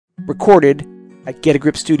Recorded at Get a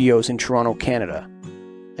Grip Studios in Toronto, Canada.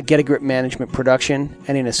 A Get a Grip management production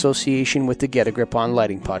and in association with the Get a Grip on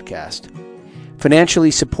Lighting podcast.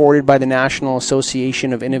 Financially supported by the National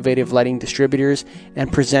Association of Innovative Lighting Distributors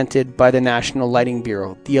and presented by the National Lighting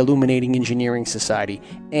Bureau, the Illuminating Engineering Society,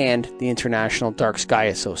 and the International Dark Sky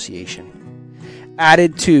Association.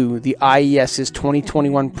 Added to the IES's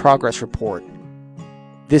 2021 Progress Report.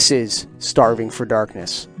 This is Starving for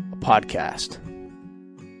Darkness, a podcast.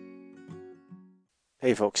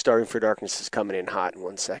 Hey folks, Starving for Darkness is coming in hot in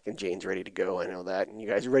 1 second. Jane's ready to go, I know that. And you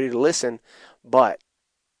guys are ready to listen. But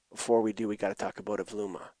before we do, we got to talk about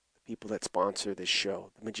Evluma, the people that sponsor this show,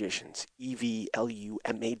 the magicians, evluma.com.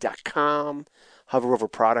 Hover over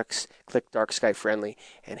products, click Dark Sky Friendly,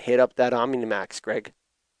 and hit up that OmniMax, Greg.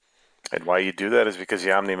 And why you do that is because the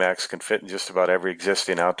OmniMax can fit in just about every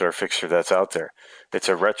existing outdoor fixture that's out there. It's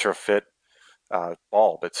a retrofit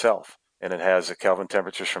bulb itself, and it has a Kelvin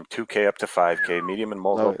temperatures from 2K up to 5K, medium and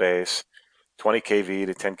multiple base, 20 kV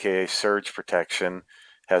to 10 Ka surge protection,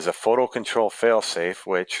 has a photo control fail-safe,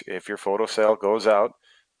 which if your photocell goes out,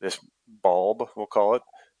 this bulb, we'll call it,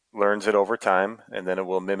 learns it over time, and then it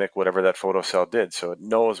will mimic whatever that photocell did. So it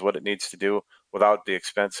knows what it needs to do without the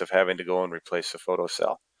expense of having to go and replace the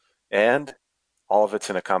photocell. And all of it's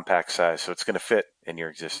in a compact size, so it's going to fit in your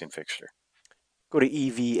existing fixture. Go to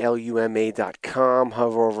evluma.com,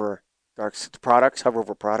 hover over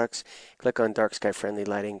products, click on Dark Sky Friendly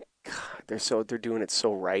Lighting. God, they're doing it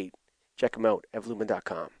so right. Check them out,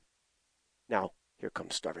 evluma.com. Now, here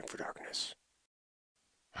comes Starving for Darkness.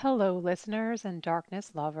 Hello, listeners and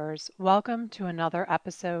darkness lovers. Welcome to another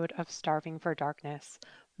episode of Starving for Darkness.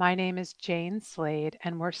 My name is Jane Slade,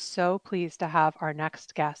 and we're so pleased to have our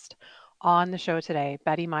next guest on the show today,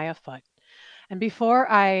 Betty Maya Foote. And before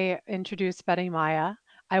I introduce Betty Maya,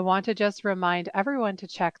 I want to just remind everyone to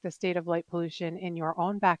check the state of light pollution in your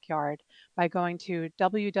own backyard by going to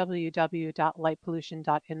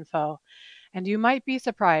www.lightpollution.info. And you might be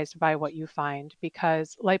surprised by what you find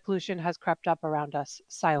because light pollution has crept up around us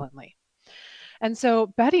silently. And so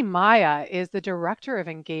Betty Maya is the Director of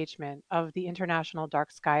Engagement of the International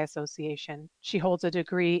Dark Sky Association. She holds a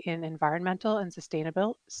degree in Environmental and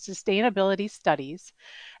Sustainability Studies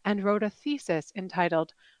and wrote a thesis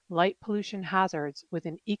entitled Light Pollution Hazards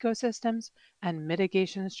Within Ecosystems and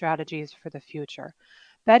Mitigation Strategies for the Future.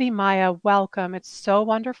 Betty Maya, welcome. It's so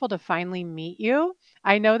wonderful to finally meet you.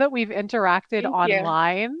 I know that we've interacted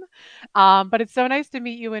online, but it's so nice to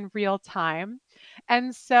meet you in real time.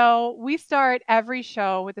 And so we start every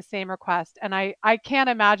show with the same request, and I can't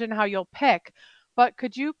imagine how you'll pick, but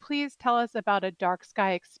could you please tell us about a dark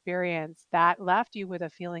sky experience that left you with a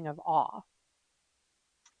feeling of awe?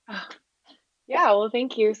 Yeah, well,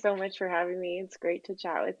 thank you so much for having me. It's great to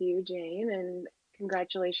chat with you, Jane, and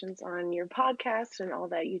congratulations on your podcast and all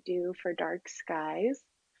that you do for Dark Skies.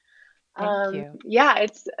 Thank you. Yeah,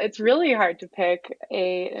 it's really hard to pick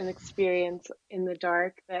an experience in the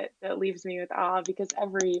dark that leaves me with awe because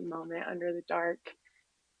every moment under the dark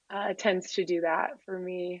tends to do that for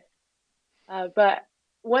me. But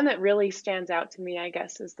one that really stands out to me, I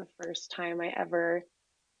guess, is the first time I ever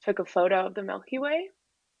took a photo of the Milky Way.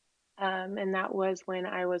 And that was when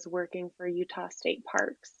I was working for Utah State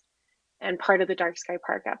Parks. And part of the Dark Sky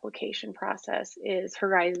Park application process is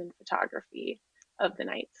horizon photography of the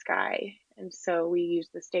night sky. And so we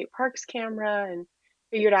used the state parks camera and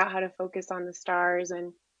figured out how to focus on the stars.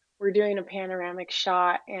 And we're doing a panoramic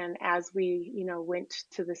shot. And as we, went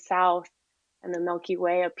to the south and the Milky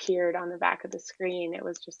Way appeared on the back of the screen, it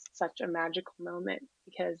was just such a magical moment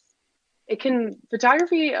because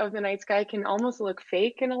photography of the night sky can almost look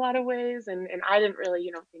fake in a lot of ways. And I didn't really,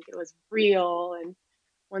 think it was real. And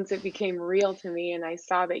once it became real to me and I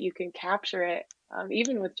saw that you can capture it,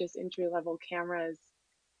 even with just entry level cameras,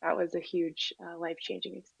 that was a huge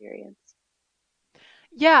life-changing experience.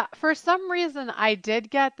 Yeah, for some reason, I did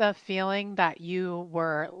get the feeling that you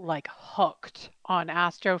were like hooked on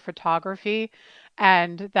astrophotography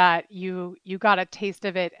and that you got a taste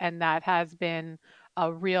of it and that has been a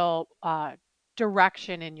real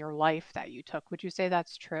direction in your life that you took. Would you say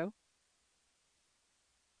that's true?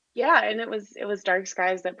 Yeah, and it was Dark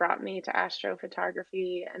Skies that brought me to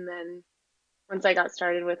astrophotography, and then once I got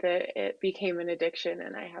started with it, it became an addiction,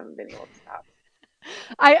 and I haven't been able to stop.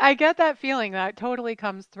 I get that feeling that totally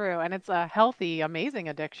comes through, and it's a healthy, amazing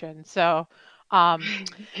addiction. Um,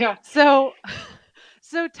 Yeah. so,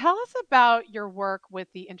 so tell us about your work with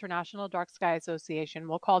the International Dark Sky Association.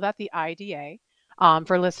 We'll call that the IDA,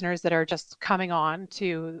 for listeners that are just coming on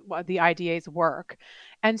to the IDA's work.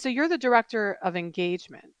 And so you're the director of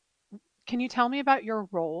engagement. Can you tell me about your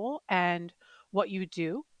role and what you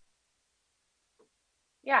do?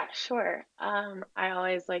 Yeah, sure. I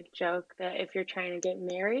always like joke that if you're trying to get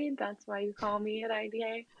married, that's why you call me at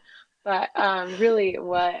IDA. But really,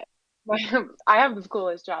 what my, I have the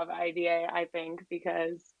coolest job at IDA, I think,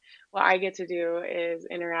 because what I get to do is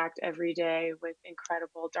interact every day with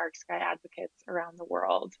incredible dark sky advocates around the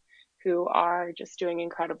world who are just doing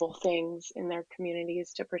incredible things in their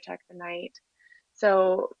communities to protect the night.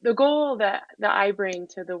 So the goal that I bring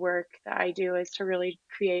to the work that I do is to really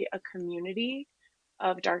create a community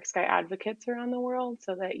of dark sky advocates around the world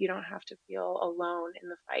so that you don't have to feel alone in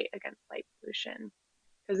the fight against light pollution.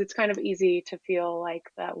 Because it's kind of easy to feel like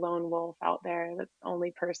that lone wolf out there that's the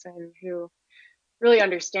only person who really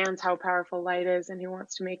understands how powerful light is and who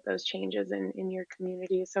wants to make those changes in your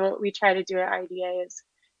community. So what we try to do at IDA is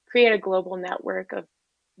create a global network of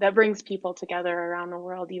that brings people together around the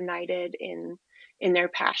world united in their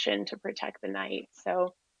passion to protect the night.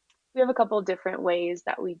 So we have a couple of different ways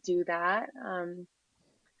that we do that.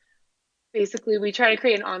 Basically, we try to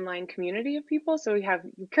create an online community of people. So we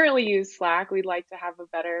currently use Slack. We'd like to have a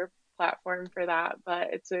better platform for that, but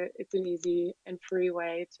it's an easy and free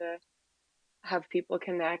way to have people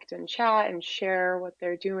connect and chat and share what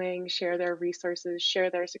they're doing, share their resources, share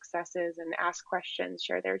their successes, and ask questions,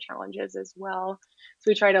 share their challenges as well.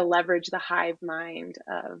 So we try to leverage the hive mind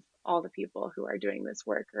of all the people who are doing this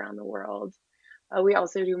work around the world. We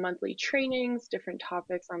also do monthly trainings, different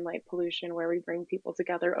topics on light pollution, where we bring people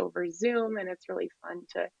together over Zoom, and it's really fun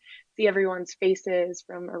to see everyone's faces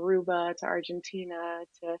from Aruba to Argentina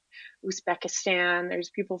to Uzbekistan. There's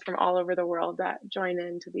people from all over the world that join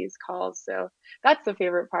into these calls. So that's the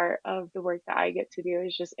favorite part of the work that I get to do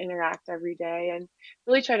is just interact every day and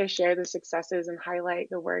really try to share the successes and highlight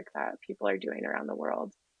the work that people are doing around the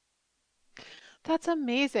world. That's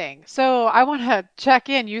amazing. So I want to check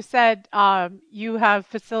in. You said you have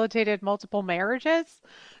facilitated multiple marriages.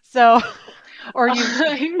 So, or you've,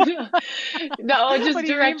 No, what just do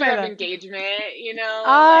you mean director by of that? engagement,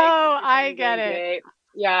 like if Oh, you're trying I to get get a it. date.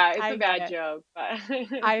 Yeah, it's a I get bad it. joke, but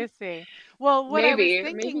I see. Well, what I was maybe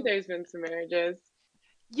thinking there's been some marriages.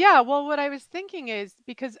 Yeah, well, what I was thinking is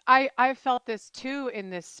because I felt this too in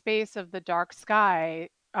this space of the dark sky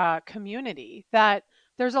community that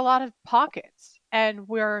there's a lot of pockets, and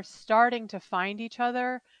we're starting to find each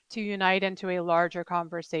other to unite into a larger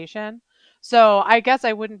conversation. So I guess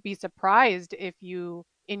I wouldn't be surprised if you,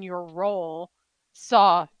 in your role,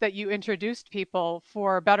 saw that you introduced people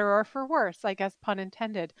for better or for worse. I guess pun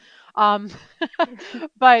intended. Um,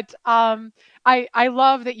 but I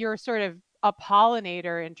love that you're sort of a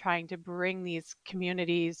pollinator in trying to bring these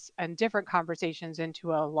communities and different conversations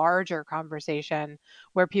into a larger conversation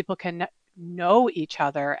where people can know each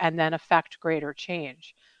other and then affect greater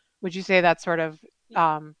change. Would you say that's sort of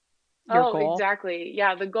um, your Oh, goal? exactly.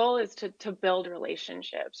 Yeah, the goal is to build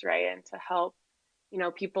relationships, right? And to help,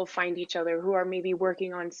 people find each other who are maybe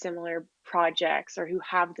working on similar projects or who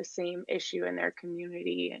have the same issue in their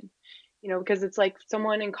community. And, because it's like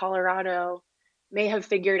someone in Colorado may have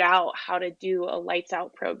figured out how to do a lights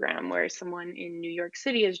out program where someone in New York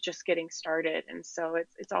City is just getting started. And so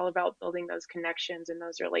it's all about building those connections and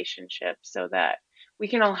those relationships so that we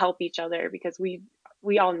can all help each other because we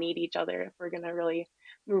all need each other if we're going to really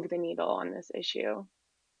move the needle on this issue.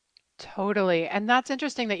 Totally. And that's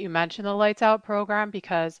interesting that you mentioned the Lights Out program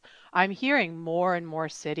because I'm hearing more and more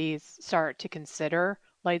cities start to consider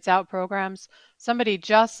Lights Out programs. Somebody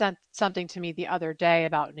just sent something to me the other day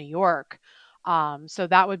about New York. So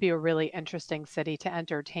that would be a really interesting city to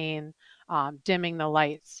entertain, dimming the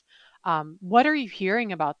lights. What are you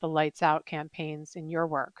hearing about the Lights Out campaigns in your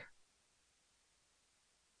work?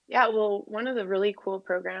 Yeah, well, one of the really cool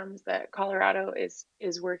programs that Colorado is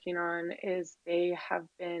working on is they have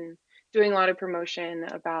been doing a lot of promotion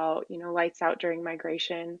about, lights out during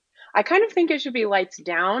migration. I kind of think it should be lights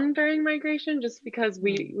down during migration just because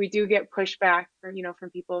we Hmm. we do get pushback from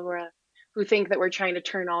people who think that we're trying to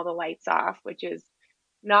turn all the lights off, which is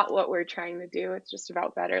not what we're trying to do. It's just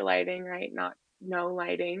about better lighting, right? Not no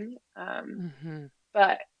lighting. Hmm.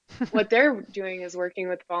 But what they're doing is working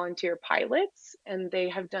with volunteer pilots, and they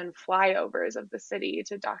have done flyovers of the city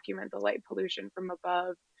to document the light pollution from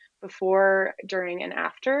above before, during, and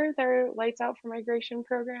after their Lights Out for Migration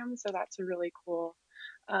program. So that's a really cool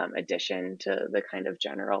addition to the kind of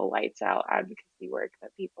general lights out advocacy work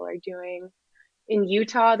that people are doing. In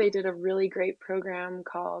Utah, they did a really great program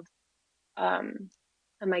called um,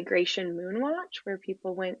 a migration moonwatch where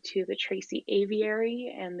people went to the Tracy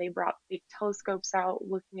Aviary and they brought big telescopes out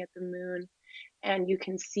looking at the moon, and you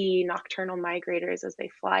can see nocturnal migrators as they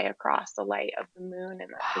fly across the light of the moon,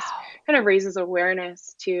 and that just Wow. kind of raises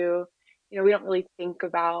awareness to we don't really think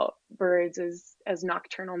about birds as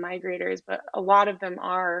nocturnal migrators, but a lot of them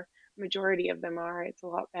are, majority of them are. It's a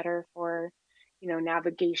lot better for,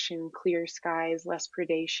 navigation, clear skies, less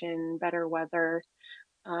predation, better weather.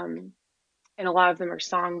 Um, and a lot of them are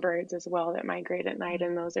songbirds as well that migrate at night,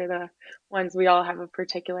 and those are the ones we all have a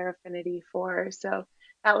particular affinity for. So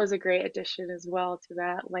that was a great addition as well to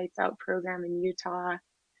that Lights Out program in Utah.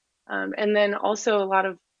 And then also a lot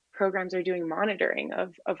of programs are doing monitoring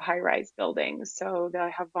of high-rise buildings. So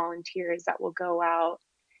they'll have volunteers that will go out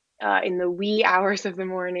in the wee hours of the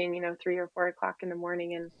morning, 3 or 4 o'clock in the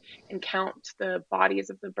morning, and count the bodies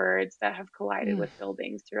of the birds that have collided Mm. with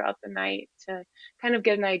buildings throughout the night to kind of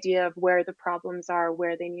get an idea of where the problems are,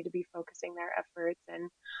 where they need to be focusing their efforts, and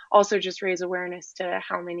also just raise awareness to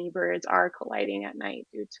how many birds are colliding at night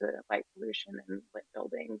due to light pollution and lit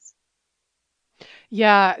buildings.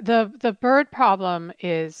 Yeah, the bird problem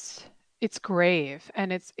is it's grave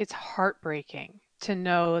and it's heartbreaking to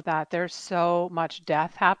know that there's so much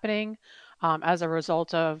death happening as a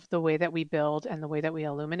result of the way that we build and the way that we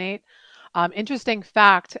illuminate. Interesting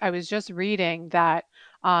fact, I was just reading that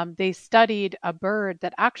they studied a bird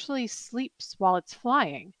that actually sleeps while it's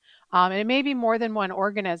flying. And it may be more than one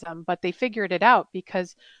organism, but they figured it out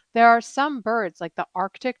because there are some birds, like the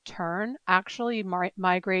Arctic tern, actually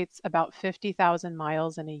migrates about 50,000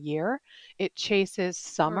 miles in a year. It chases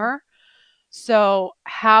Wow. summer. So,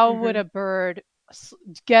 how would Hmm. a bird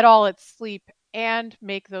get all its sleep and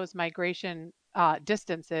make those migration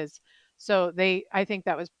distances? So I think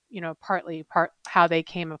that was, partly part how they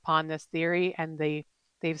came upon this theory, and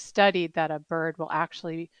they've studied that a bird will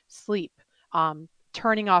actually sleep,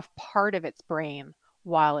 turning off part of its brain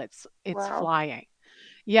while it's Wow. flying.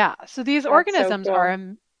 Yeah, so these That's so organisms are cool.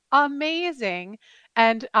 amazing,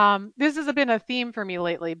 and this has been a theme for me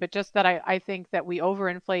lately. But just that I think that we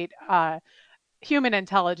overinflate human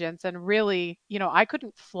intelligence, and really, I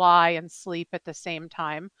couldn't fly and sleep at the same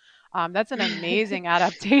time. That's an amazing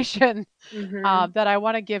adaptation Hmm. that I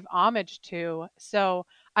want to give homage to. So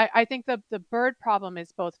I think the bird problem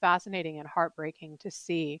is both fascinating and heartbreaking to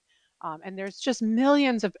see. And there's just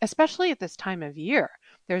millions of, especially at this time of year,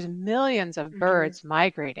 there's millions of Hmm. birds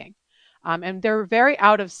migrating. And they're very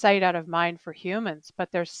out of sight, out of mind for humans,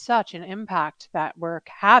 but there's such an impact that we're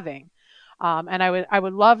having. And I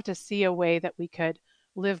would love to see a way that we could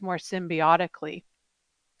live more symbiotically.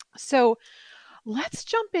 So let's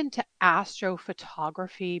jump into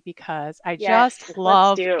astrophotography because I Yes, just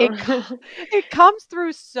let's love do. it. It comes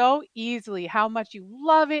through so easily how much you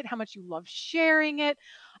love it, how much you love sharing it.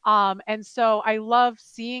 And so I love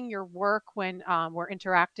seeing your work when we're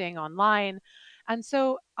interacting online. And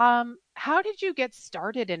so, how did you get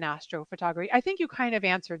started in astrophotography? I think you kind of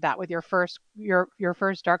answered that with your first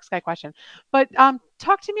dark sky question, but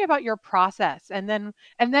talk to me about your process, and then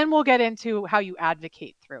we'll get into how you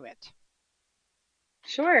advocate through it.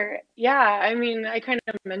 Sure. Yeah. I mean, I kind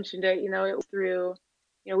of mentioned it, it was through,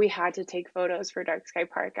 we had to take photos for Dark Sky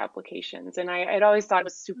Park applications. And I'd always thought it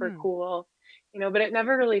was super Hmm. cool, but it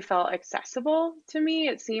never really felt accessible to me.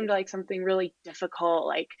 It seemed like something really difficult,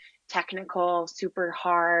 like technical, super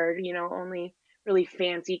hard, only really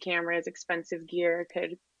fancy cameras, expensive gear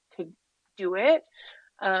could do it.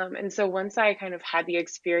 And so once I kind of had the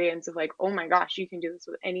experience of like, oh my gosh, you can do this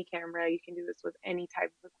with any camera, you can do this with any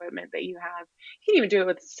type of equipment that you have. You can even do it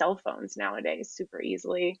with cell phones nowadays super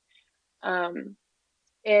easily. Um,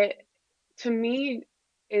 it to me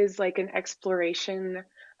is like an exploration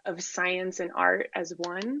of science and art as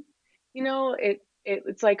one.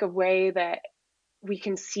 It's like a way that we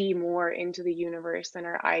can see more into the universe than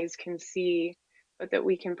our eyes can see, but that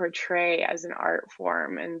we can portray as an art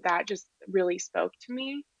form. And that just really spoke to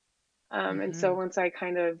me. And so Hmm. once I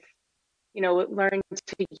kind of, learned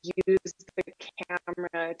to use the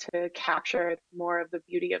camera to capture more of the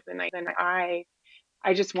beauty of the night, then I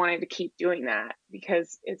just wanted to keep doing that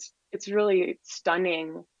because it's really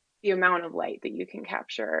stunning the amount of light that you can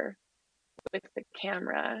capture with the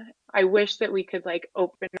camera. I wish that we could like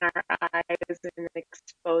open our eyes and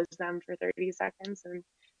expose them for 30 seconds and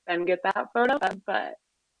then get that photo, but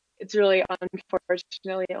it's really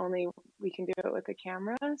unfortunately only we can do it with a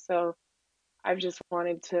camera. So I've just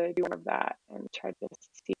wanted to do more of that and try to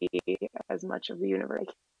see as much of the universe.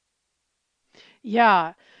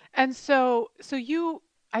 Yeah. And so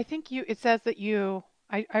I think it says that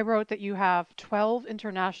I wrote that you have 12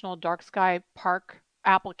 international dark sky park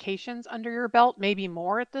applications under your belt, maybe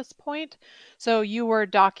more at this point. So you were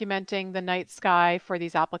documenting the night sky for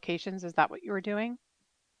these applications. Is that what you were doing?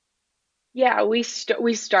 Yeah, we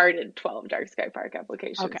started 12 dark sky park Okay.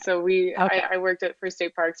 applications. So we Okay. I worked at for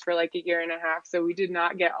state parks for like a year and a half. So we did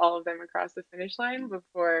not get all of them across the finish line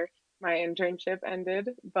before my internship ended.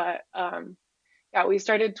 But yeah, we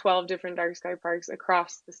started 12 different dark sky parks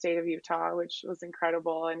across the state of Utah, which was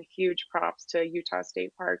incredible, and huge props to Utah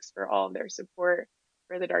State Parks for all of their support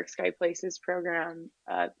for the Dark Sky Places program.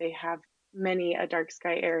 They have many a dark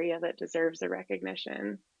sky area that deserves the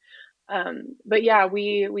recognition. But yeah,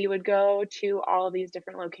 we would go to all of these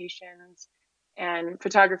different locations, and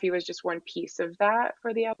photography was just one piece of that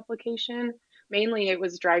for the application. Mainly, it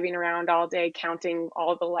was driving around all day counting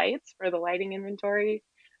all the lights for the lighting inventory,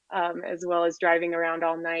 as well as driving around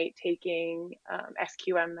all night taking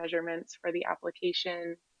SQM measurements for the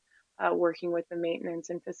application, working with the maintenance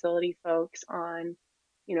and facility folks on,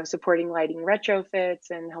 supporting lighting retrofits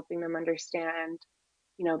and helping them understand,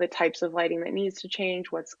 the types of lighting that needs to change,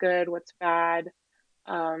 what's good, what's bad,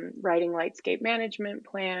 writing lightscape management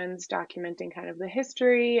plans, documenting kind of the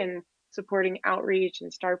history and supporting outreach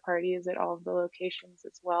and star parties at all of the locations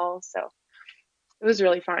as well. So it was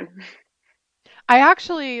really fun. I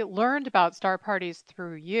actually learned about star parties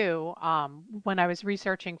through you when I was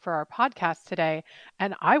researching for our podcast today,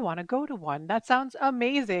 and I want to go to one. That sounds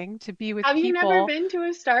amazing to be with Have you never people. been to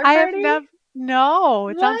a star I have party? never, no,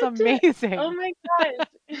 it sounds What? Oh amazing. my gosh.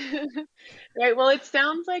 Right. Well, it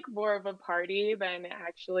sounds like more of a party than it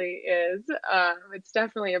actually is. It's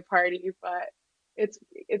definitely a party, but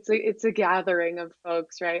it's a gathering of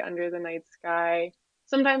folks, right, under the night sky.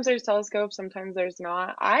 Sometimes there's telescopes, sometimes there's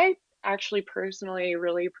not. I actually personally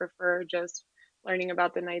really prefer just learning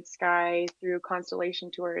about the night sky through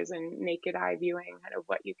constellation tours and naked eye viewing, kind of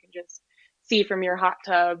what you can just see from your hot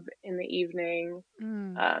tub in the evening,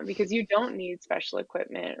 Mm. because you don't need special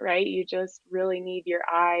equipment, right? You just really need your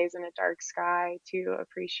eyes and a dark sky to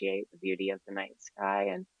appreciate the beauty of the night sky.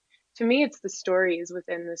 And to me, it's the stories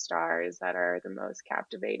within the stars that are the most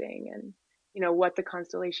captivating, and what the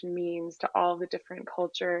constellation means to all the different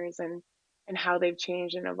cultures, and how they've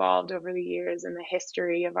changed and evolved over the years, and the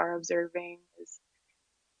history of our observing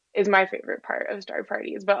is my favorite part of star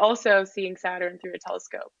parties. But also seeing Saturn through a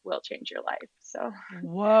telescope will change your life. So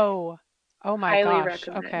Whoa. Oh my highly gosh.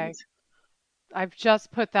 recommend. Okay. I've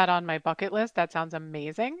just put that on my bucket list. That sounds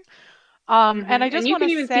amazing. And I And just you want can to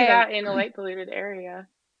even see say, that in a light polluted area.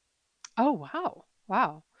 oh wow.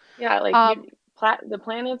 Wow. Yeah, like Um, the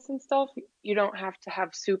planets and stuff, you don't have to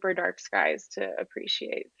have super dark skies to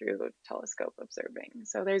appreciate through telescope observing.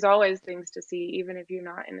 So there's always things to see, even if you're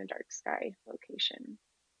not in a dark sky location.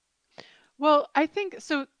 well, I think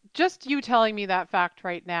so. Just you telling me that fact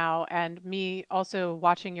right now, and me also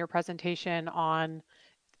watching your presentation on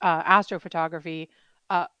astrophotography,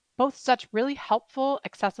 uh, both such really helpful,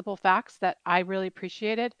 accessible facts that I really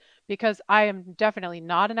appreciated because I am definitely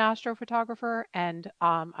not an astrophotographer. And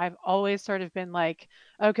I've always sort of been like,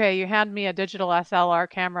 okay, you hand me a digital SLR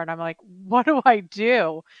camera, and I'm like, what do I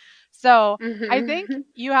do? So I think Hmm.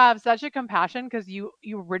 you have such a compassion because you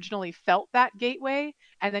originally felt that gateway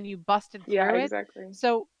and then you busted Yeah, through it. exactly.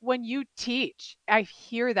 So when you teach, I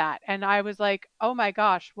hear that. And I was like, oh my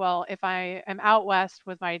gosh, well, if I am out west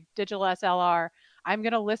with my digital SLR, I'm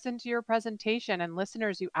going to listen to your presentation. And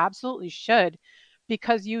listeners, you absolutely should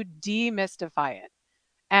because you demystify it.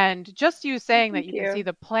 And just you Well, saying that thank you can see you.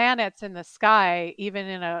 the planets in the sky, even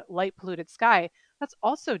in a light polluted sky, that's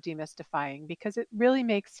also demystifying because it really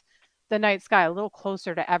makes the night sky a little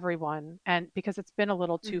closer to everyone. And because it's been a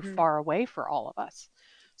little too Hmm. far away for all of us.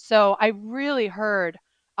 So I really heard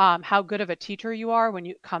how good of a teacher you are when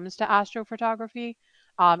it comes to astrophotography.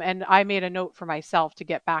 And I made a note for myself to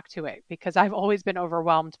get back to it because I've always been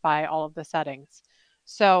overwhelmed by all of the settings.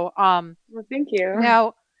 So Well, thank you.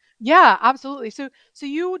 now, yeah, absolutely. So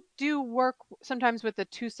you do work sometimes with the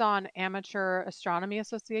Tucson Amateur Astronomy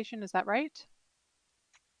Association, is that right?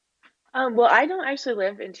 Well, I don't actually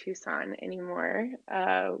live in Tucson anymore.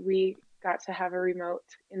 We got to have a remote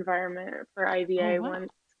environment for Oh, IVA wow.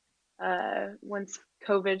 once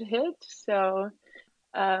COVID hit. So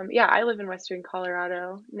yeah, I live in Western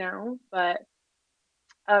Colorado now, but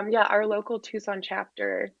yeah, our local Tucson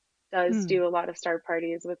chapter does Hmm. do a lot of star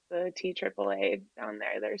parties with the TAAA down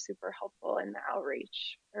there. They're super helpful in the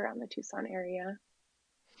outreach around the Tucson area.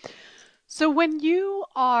 So when you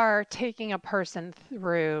are taking a person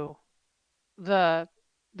through the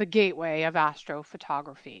the gateway of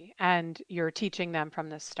astrophotography and you're teaching them from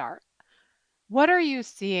the start, what are you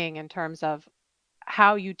seeing in terms of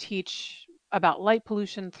how you teach about light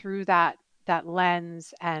pollution through that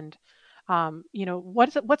lens and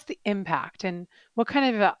what's the impact and what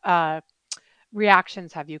kind of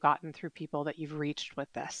reactions have you gotten through people that you've reached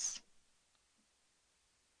with this?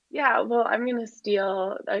 Yeah, well, I'm going to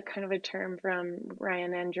steal a kind of a term from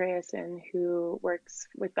Ryan Andreasen, who works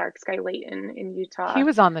with Dark Sky Layton in He Utah.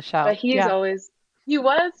 was on the But show. he's Yeah. always, He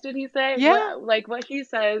was, did he say Yeah. what he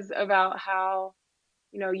says about how,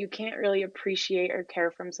 you can't really appreciate or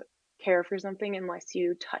care for something unless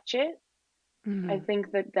you touch it. I Mhm.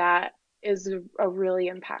 think that that is a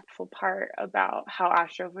really impactful part about how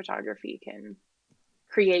astrophotography can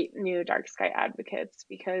create new dark sky advocates,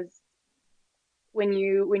 because when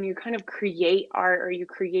you kind of create art, or you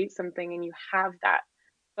create something and you have that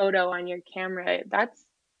photo on your camera,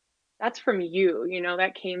 that's from you,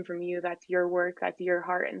 that came from you, that's your work, that's your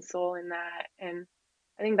heart and soul in that. And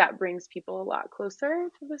I think that brings people a lot closer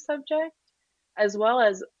to the subject, as well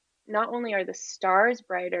as, not only are the stars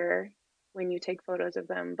brighter when you take photos of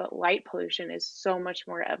them, but light pollution is so much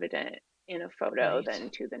more evident in a photo Right. than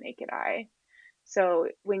to the naked eye. So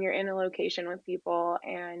when you're in a location with people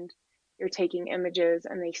and you're taking images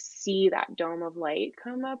and they see that dome of light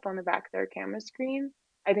come up on the back of their camera screen,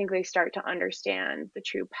 I think they start to understand the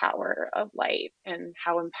true power of light and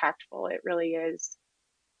how impactful it really is,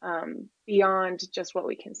 beyond just what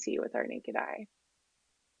we can see with our naked eye.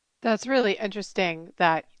 That's really interesting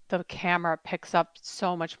that the camera picks up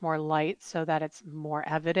so much more light so that it's more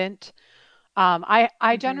evident. I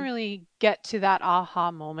Hmm. generally get to that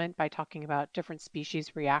aha moment by talking about different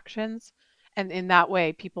species reactions. And in that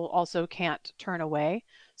way, people also can't turn away.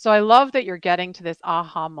 So I love that you're getting to this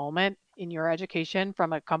aha moment in your education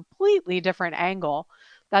from a completely different angle.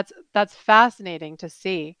 That's fascinating to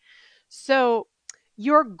see. So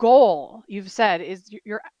your goal, you've said,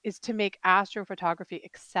 is to make astrophotography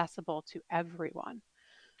accessible to everyone.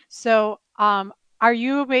 So, are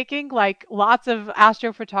you making like lots of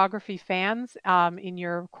astrophotography fans in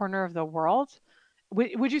your corner of the world?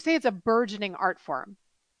 Would you say it's a burgeoning art form?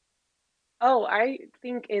 Oh, I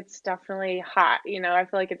think it's definitely hot. I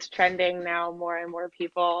feel like it's trending now. More and more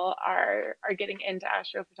people are getting into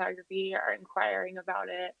astrophotography, are inquiring about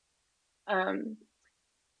it. Um,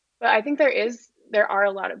 but I think there are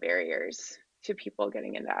a lot of barriers to people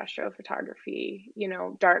getting into astrophotography.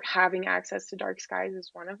 Dark having access to dark skies is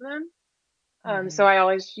one of them. So Hmm. I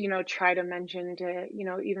always, try to mention to,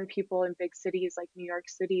 even people in big cities like New York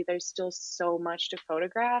City, there's still so much to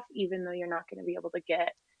photograph, even though you're not going to be able to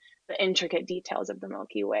get the intricate details of the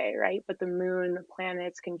Milky Way, right? But the moon, the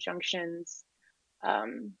planets, conjunctions,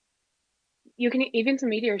 um, you can even some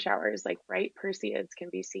meteor showers, like bright Perseids, can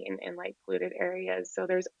be seen in light polluted areas. So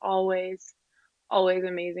there's always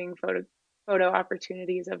amazing photo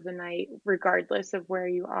opportunities of the night, regardless of where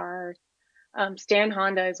you are. Stan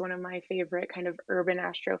Honda is one of my favorite kind of urban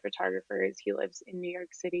astrophotographers. He lives in New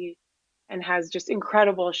York City and has just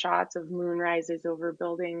incredible shots of moonrises over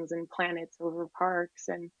buildings and planets over parks.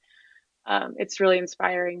 And it's really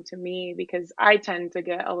inspiring to me, because I tend to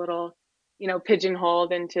get a little,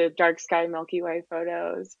 pigeonholed into dark sky Milky Way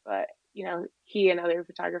photos. But, he and other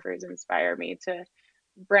photographers inspire me to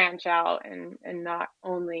branch out and not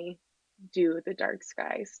only do the dark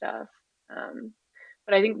sky stuff. Um,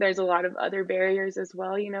 but I think there's a lot of other barriers as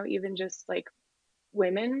well, even just like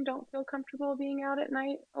women don't feel comfortable being out at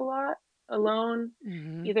night a lot alone,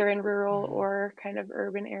 Hmm. either in rural Hmm. or kind of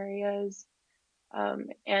urban areas.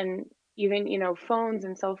 And even, phones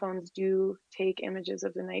and cell phones do take images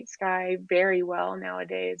of the night sky very well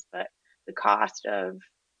nowadays, but the cost of,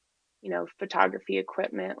 photography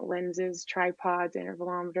equipment, lenses, tripods,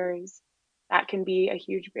 intervalometers, that can be a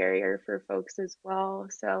huge barrier for folks as well.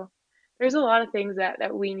 So there's a lot of things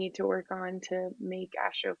that we need to work on to make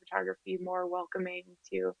astrophotography more welcoming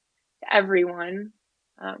to everyone.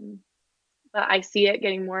 Um, but I see it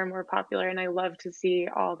getting more and more popular, and I love to see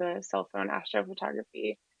all the cell phone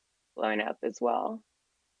astrophotography blowing up as well.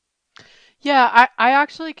 Yeah, I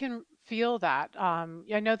actually can feel that.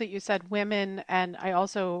 I know that you said women, and I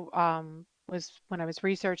also was when I was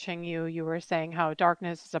researching you, you were saying how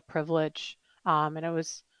darkness is a privilege, and it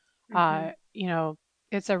was, Hmm. you know,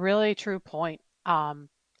 it's a really true point, and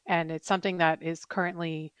it's something that is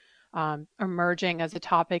currently emerging as a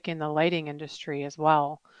topic in the lighting industry as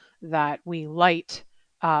well, that we light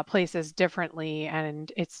places differently,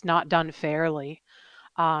 and it's not done fairly.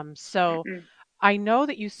 So. Hmm. I know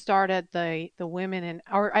that you started the women in,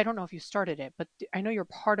 or I don't know if you started it, but I know you're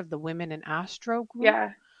part of the Women in Astro group. Yeah.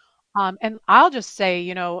 And I'll just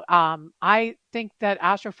say, I think that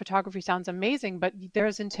astrophotography sounds amazing, but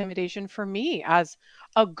there's intimidation for me as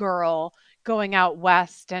a girl going out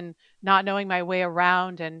west and not knowing my way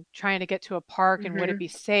around and trying to get to a park, and would it Hmm. be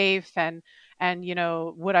safe, and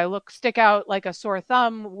would I stick out like a sore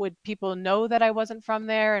thumb? Would people know that I wasn't from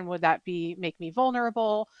there, and would that be make me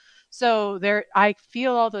vulnerable? So there I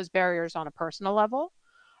feel all those barriers on a personal level.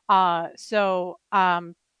 Can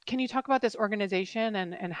you talk about this organization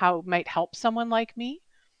and how it might help someone like me?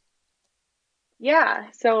 Yeah,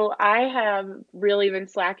 so I have really been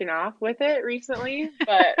slacking off with it recently,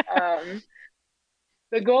 but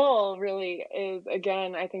the goal really is,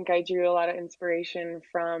 again, I think I drew a lot of inspiration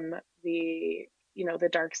from the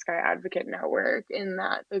Dark Sky Advocate Network, in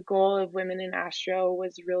that the goal of Women in Astro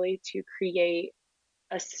was really to create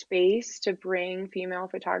a space to bring female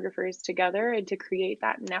photographers together and to create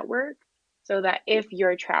that network, so that if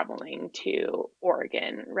you're traveling to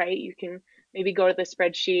Oregon, right, you can maybe go to the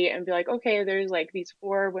spreadsheet and be like, okay, there's like these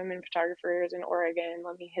 4 women photographers in Oregon.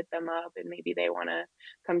 Let me hit them up, and maybe they want to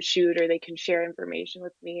come shoot, or they can share information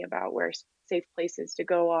with me about where safe places to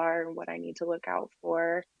go are and what I need to look out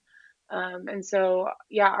for. And so,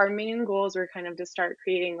 yeah, our main goals were kind of to start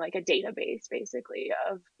creating like a database basically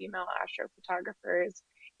of female astrophotographers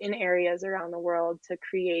in areas around the world, to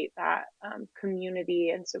create that community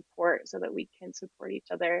and support, so that we can support each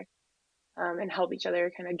other, and help each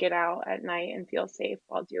other kind of get out at night and feel safe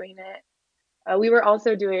while doing it. We were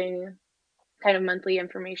also doing kind of monthly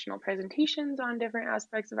informational presentations on different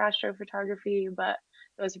aspects of astrophotography, but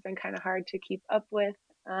those have been kind of hard to keep up with.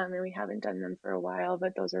 And we haven't done them for a while,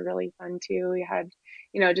 but those are really fun too. We had,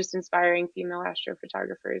 just inspiring female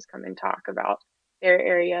astrophotographers come and talk about their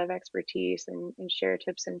area of expertise, and share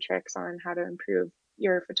tips and tricks on how to improve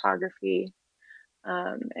your photography.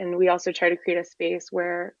 And we also try to create a space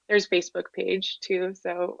where there's Facebook page too.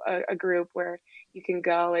 So a group where you can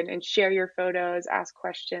go and share your photos, ask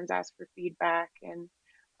questions, ask for feedback. And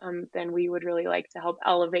then we would really like to help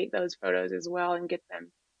elevate those photos as well, and get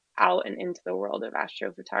them out and into the world of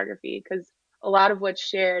astrophotography. Because a lot of what's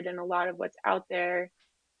shared and a lot of what's out there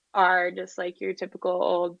are just like your typical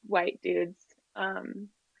old white dudes.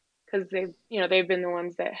 Because they've been the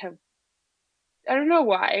ones that have, I don't know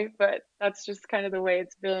why, but that's just kind of the way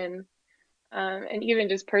it's been. And even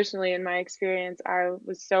just personally, in my experience, I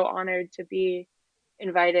was so honored to be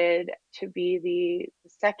invited to be the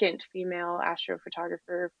second female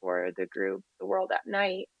astrophotographer for the group, The World at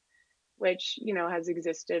Night, which, has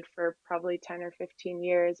existed for probably 10 or 15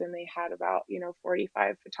 years. And they had about,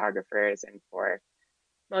 45 photographers. And for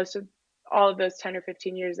most of all of those 10 or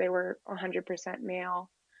 15 years, they were 100% male.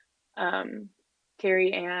 Um,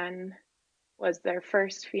 Carrie Ann was their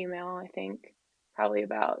first female, I think, probably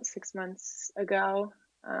about 6 months ago.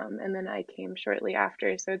 And then I came shortly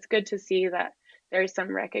after. So it's good to see that there's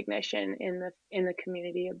some recognition in the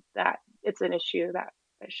community of that it's an issue that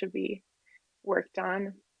should be worked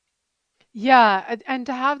on. Yeah, and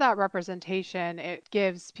to have that representation, it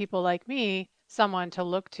gives people like me someone to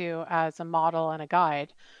look to as a model and a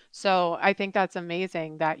guide. So I think that's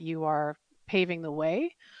amazing that you are paving the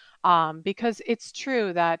way, because it's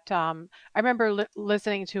true that I remember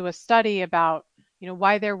listening to a study about,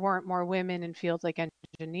 why there weren't more women in fields like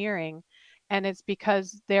engineering, and it's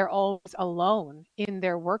because they're always alone in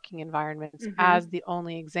their working environments Hmm. as the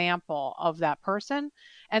only example of that person.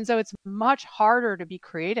 And so it's much harder to be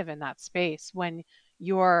creative in that space when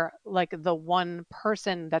you're like the one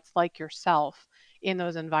person that's like yourself in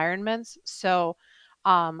those environments. So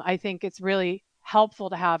I think it's really helpful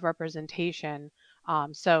to have representation.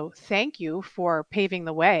 So thank you for paving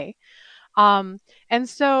the way. Um, and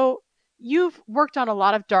so you've worked on a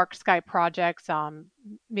lot of dark sky projects,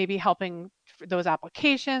 maybe helping those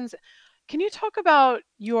applications. Can you talk about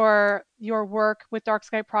your work with dark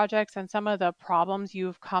sky projects and some of the problems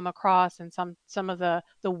you've come across and some of the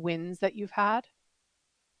wins that you've had?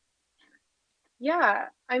 Yeah,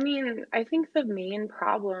 I mean, I think the main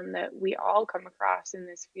problem that we all come across in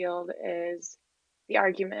this field is the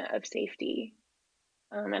argument of safety.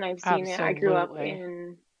 And I've seen it.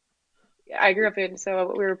 Absolutely.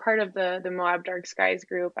 So we were part of the Moab Dark Skies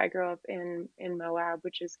group. I grew up in Moab,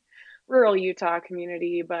 which is rural Utah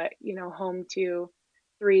community, but home to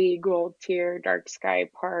 3 gold tier dark sky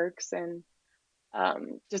parks, and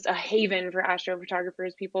just a haven for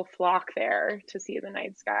astrophotographers. People flock there to see the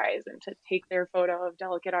night skies and to take their photo of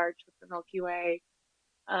delicate arch with the Milky Way.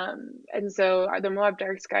 And so the Moab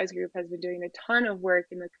Dark Skies group has been doing a ton of work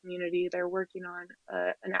in the community. They're working on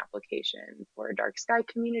an application for a dark sky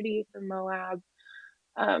community for Moab.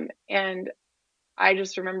 And I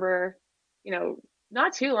just remember, you know,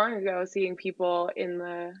 not too long ago, seeing people in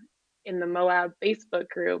the Moab Facebook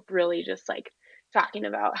group really just like talking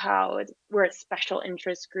about how we're a special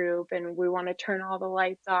interest group, and we want to turn all the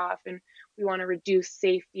lights off, and we want to reduce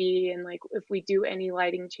safety, and like if we do any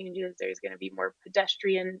lighting changes, there's going to be more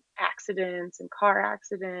pedestrian accidents and car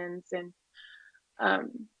accidents. And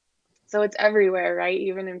um, so it's everywhere, right?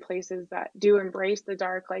 Even in places that do embrace the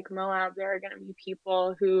dark, like Moab, there are going to be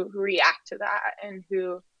people who react to that, and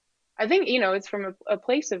who, I think, it's from a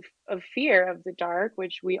place of fear of the dark,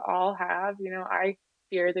 which we all have. I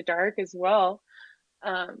fear the dark as well.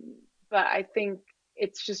 Um, but I think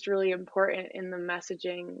it's just really important in the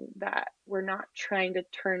messaging that we're not trying to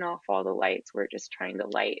turn off all the lights. We're just trying to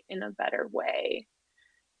light in a better way.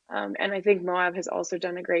 And I think Moab has also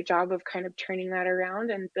done a great job of kind of turning that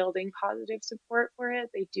around and building positive support for it.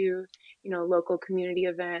 They do, local community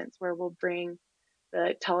events where we'll bring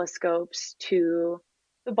the telescopes to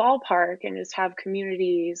the ballpark and just have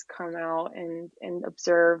communities come out and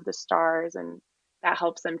observe the stars, and that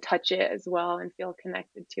helps them touch it as well and feel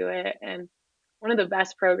connected to it. And one of the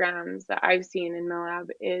best programs that I've seen in Moab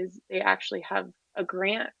is they actually have a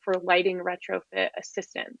grant for lighting retrofit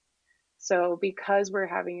assistance. So because we're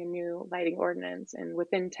having a new lighting ordinance and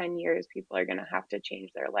within 10 years people are going to have to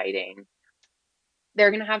change their lighting,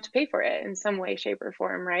 they're going to have to pay for it in some way, shape, or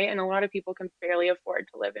form, right? And a lot of people can barely afford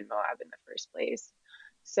to live in Moab in the first place.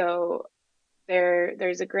 So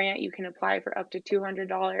there's a grant you can apply for up to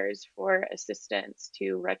 $200 for assistance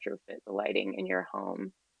to retrofit the lighting in your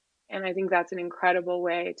home. And I think that's an incredible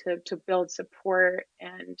way to build support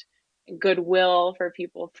and goodwill for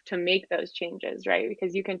people to make those changes, right?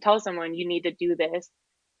 Because you can tell someone you need to do this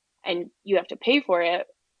and you have to pay for it,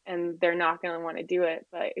 and they're not going to want to do it.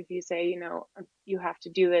 But if you say, you have to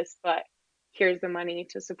do this, but here's the money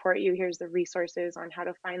to support you, here's the resources on how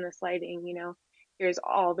to find this lighting, here's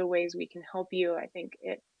all the ways we can help you, I think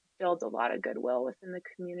it builds a lot of goodwill within the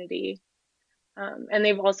community. And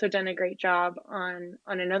they've also done a great job on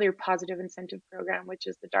another positive incentive program, which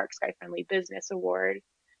is the Dark Sky Friendly Business Award.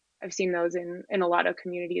 I've seen those in a lot of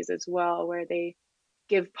communities as well, where they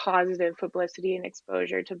give positive publicity and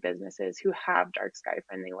exposure to businesses who have dark sky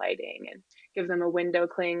friendly lighting, and give them a window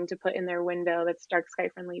cling to put in their window that's dark sky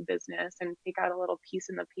friendly business, and take out a little piece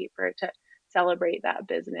in the paper to celebrate that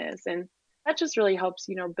business. And that just really helps,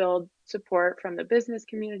 build support from the business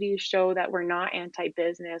community, show that we're not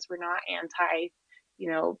anti-business, we're not anti,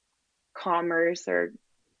 you know, commerce or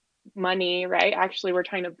money, right? Actually, we're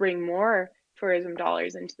trying to bring more tourism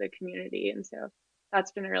dollars into the community. And so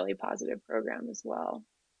that's been a really positive program as well.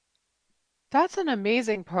 That's an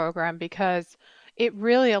amazing program because it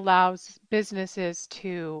really allows businesses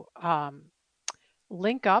to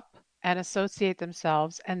link up and associate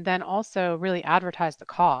themselves and then also really advertise the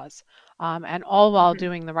cause, and all while Hmm.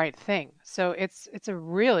 doing the right thing. So it's a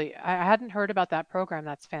really, I hadn't heard about that program.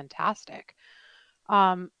 That's fantastic.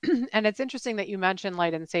 And it's interesting that you mentioned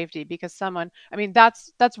light and safety because I mean,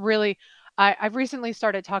 that's really, I've recently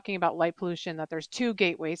started talking about light pollution, that there's two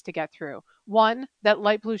gateways to get through. One, that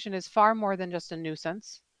light pollution is far more than just a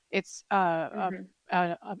nuisance. It's Hmm.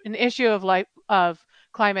 an issue of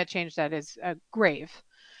climate change that is grave.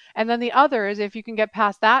 And then the other is if you can get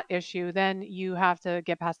past that issue, then you have to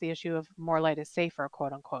get past the issue of more light is safer,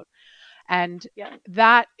 quote unquote. And Yeah.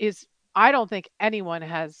 that is, I don't think anyone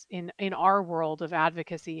has in our world of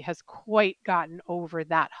advocacy has quite gotten over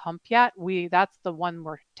that hump yet. That's the one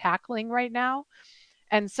we're tackling right now.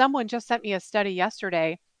 And someone just sent me a study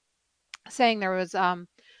yesterday saying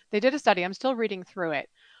they did a study, I'm still reading through it.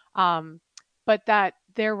 But that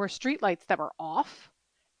there were streetlights that were off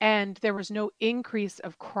and there was no increase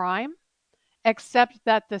of crime, except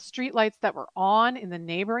that the streetlights that were on in the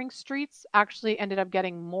neighboring streets actually ended up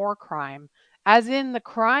getting more crime. As in, the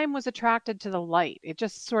crime was attracted to the light. It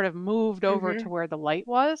just sort of moved over to Hmm. where the light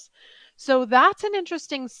was. So that's an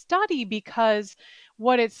interesting study because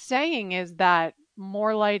what it's saying is that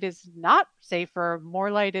more light is not safer, more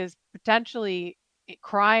light is potentially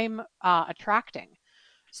crime attracting.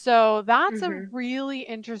 So that's a Hmm. really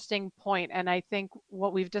interesting point. And I think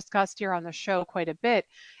what we've discussed here on the show quite a bit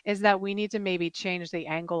is that we need to maybe change the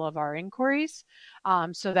angle of our inquiries,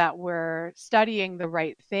 so that we're studying the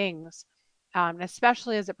right things,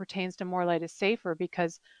 especially as it pertains to more light is safer,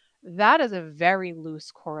 because that is a very loose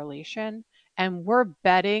correlation. And we're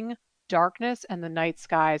betting darkness and the night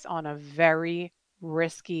skies on a very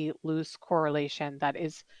risky, loose correlation that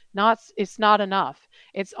is not, it's not enough.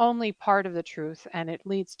 It's only part of the truth, and it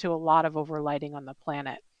leads to a lot of overlighting on the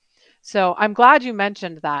planet. So I'm glad you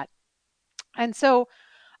mentioned that. And so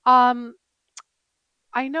um,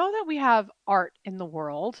 I know that we have art in the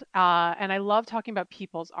world, and I love talking about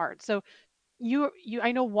people's art. So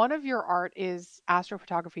I know one of your art is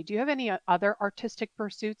astrophotography. Do you have any other artistic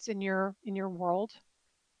pursuits in your world?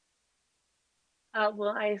 Well,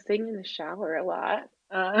 I sing in the shower a lot.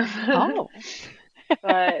 Oh,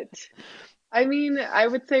 But I mean, I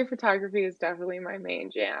would say photography is definitely my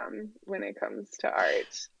main jam when it comes to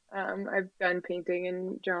art. I've done painting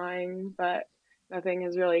and drawing, but nothing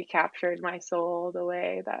has really captured my soul the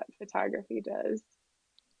way that photography does.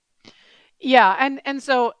 yeah, and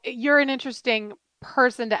so you're an interesting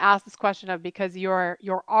person to ask this question of because your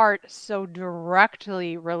art so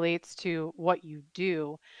directly relates to what you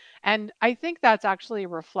do. And I think that's actually a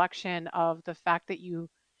reflection of the fact that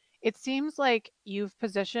it seems like you've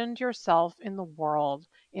positioned yourself in the world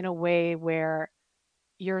in a way where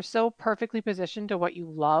you're so perfectly positioned to what you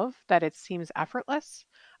love that it seems effortless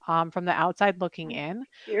from the outside looking in.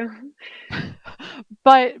 Thank you.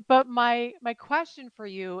 But my question for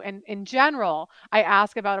you, and in general, I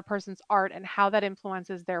ask about a person's art and how that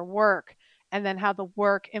influences their work, and then how the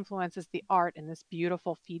work influences the art in this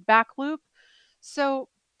beautiful feedback loop. So,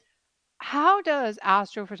 how does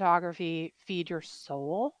astrophotography feed your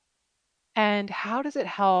soul? And how does it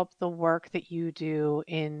help the work that you do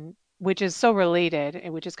in which is so related,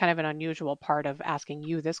 and which is kind of an unusual part of asking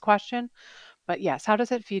you this question? But yes, how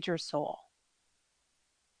does it feed your soul?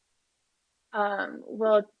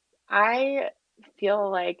 Well, I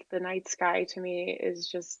feel like the night sky to me is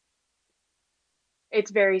just,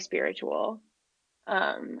 it's very spiritual.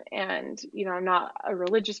 And, I'm not a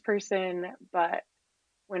religious person, but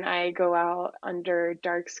when I go out under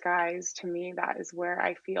dark skies, to me, that is where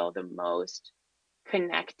I feel the most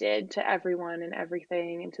connected to everyone and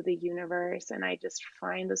everything and to the universe. And I just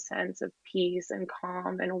find a sense of peace and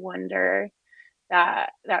calm and wonder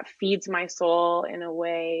that feeds my soul in a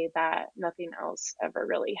way that nothing else ever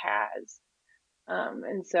really has.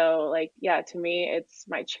 And so, like, yeah, to me, it's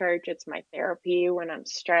my church, it's my therapy when I'm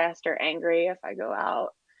stressed or angry. If I go out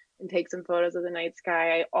and take some photos of the night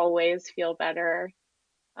sky, I always feel better.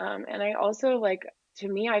 And I also, like, to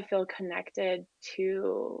me, I feel connected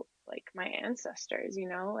to like my ancestors,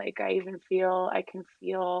 like I can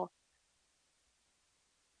feel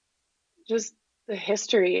just the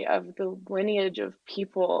history of the lineage of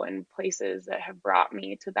people and places that have brought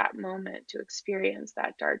me to that moment to experience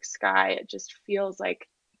that dark sky. It just feels like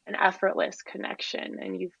an effortless connection,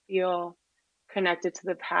 and you feel connected to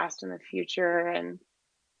the past and the future. And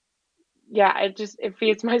yeah, it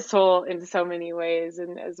feeds my soul in so many ways.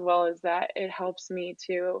 And as well as that, it helps me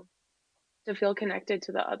to feel connected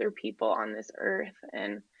to the other people on this earth.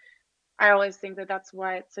 And I always think that that's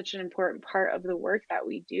why it's such an important part of the work that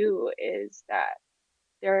we do, is that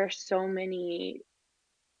there are so many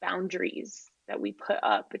boundaries that we put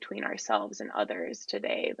up between ourselves and others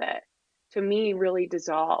today that, to me, really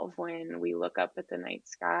dissolve when we look up at the night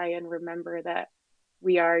sky and remember that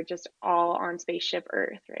we are just all on spaceship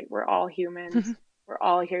Earth, right? We're all humans. We're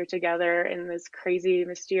all here together in this crazy,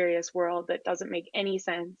 mysterious world that doesn't make any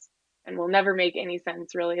sense and will never make any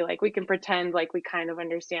sense, really. Like, we can pretend like we kind of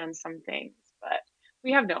understand some things, but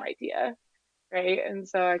we have no idea, right? And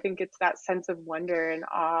so I think it's that sense of wonder and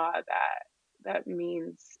awe that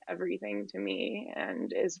means everything to me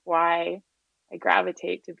and is why I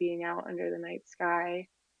gravitate to being out under the night sky.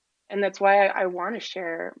 And that's why I want to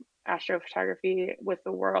share astrophotography with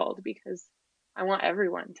the world, because I want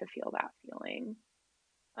everyone to feel that feeling.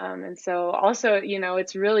 And so also,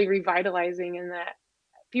 it's really revitalizing in that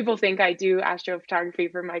people think I do astrophotography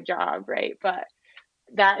for my job, right? But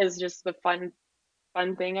that is just the fun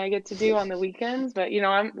thing I get to do on the weekends. But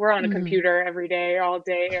we're on a Mhm. computer every day, all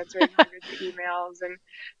day, answering hundreds of emails and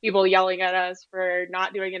people yelling at us for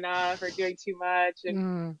not doing enough or doing too much. And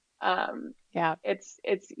Mm, um, yeah. it's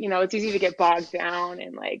easy to get bogged down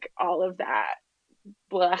in like all of that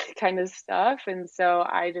blah kind of stuff. And so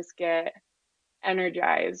I just get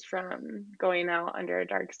energized from going out under a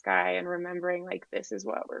dark sky and remembering like this is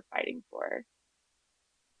what we're fighting for.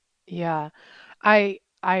 Yeah.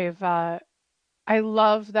 I've I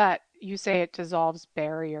love that you say it dissolves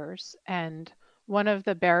barriers. And one of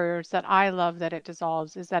the barriers that I love that it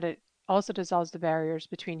dissolves is that it also dissolves the barriers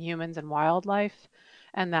between humans and wildlife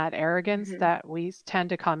and that arrogance Hmm. that we tend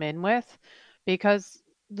to come in with, because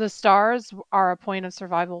the stars are a point of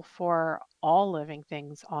survival for all living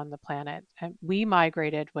things on the planet. And we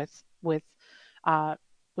migrated uh,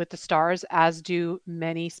 with the stars, as do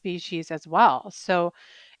many species as well. So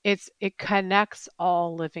it connects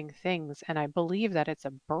all living things, and I believe that it's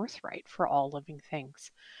a birthright for all living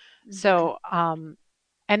things. Hmm. So, and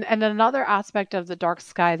another aspect of the dark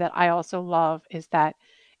sky that I also love is that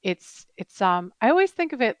it's I always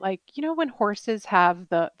think of it like, when horses have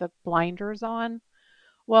the blinders on.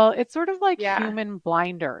 Well, it's sort of like Yeah. human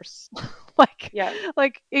blinders. Like Yeah.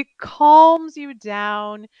 like it calms you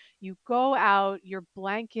down. You go out, you're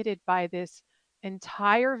blanketed by this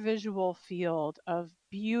entire visual field of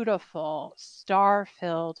beautiful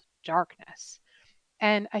star-filled darkness.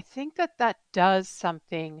 And I think that that does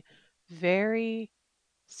something very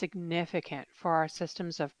significant for our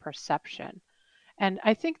systems of perception. And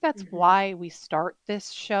I think that's Hmm. why we start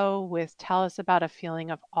this show with tell us about a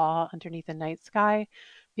feeling of awe underneath the night sky,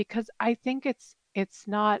 because I think it's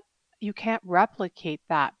not, you can't replicate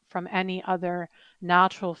that from any other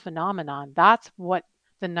natural phenomenon. That's what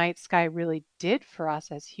the night sky really did for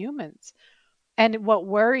us as humans. And what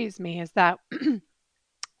worries me is that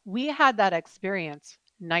we had that experience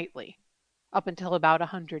nightly up until about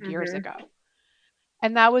 100 years Mhm. ago.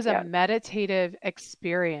 And that was a Yeah. meditative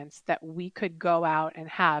experience that we could go out and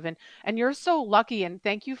have. And you're so lucky, and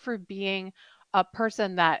thank you for being a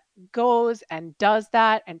person that goes and does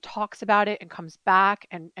that and talks about it and comes back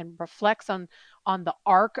and reflects on the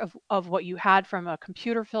arc of what you had from a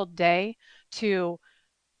computer filled day to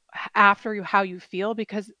after you how you feel,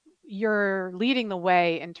 because you're leading the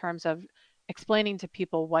way in terms of explaining to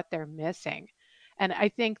people what they're missing. And I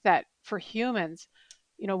think that for humans,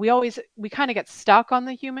 we kind of get stuck on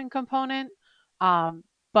the human component,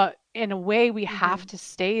 but in a way we have Mhm. to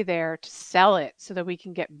stay there to sell it so that we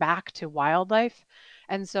can get back to wildlife.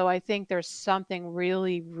 And so I think there's something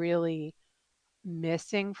really, really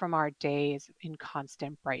missing from our days in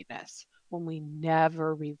constant brightness when we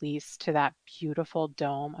never release to that beautiful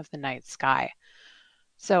dome of the night sky.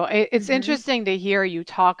 So it's Mhm. interesting to hear you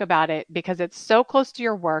talk about it because it's so close to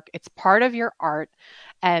your work. It's part of your art,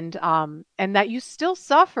 and that you still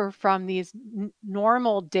suffer from these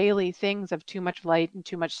normal daily things of too much light and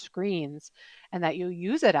too much screens, and that you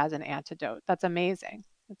use it as an antidote. That's amazing.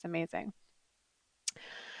 That's amazing.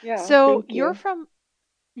 Yeah, So thank you.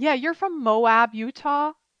 you're from Moab,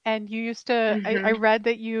 Utah, and you used to. I Mhm. read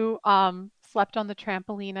that you slept on the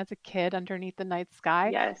trampoline as a kid underneath the night sky.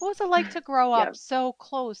 Yes. What was it like to grow up Yep. so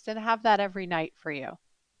close and have that every night for you?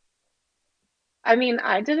 I mean,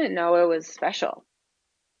 I didn't know it was special,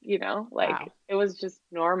 like Wow. it was just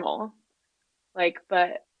normal. Like,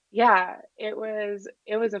 but yeah, it was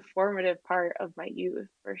a formative part of my youth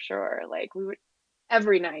for sure. Like we would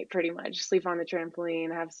every night pretty much sleep on the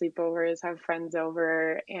trampoline, have sleepovers, have friends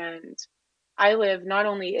over, and I live not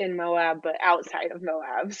only in Moab but outside of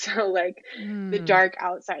Moab. So like the Mm, dark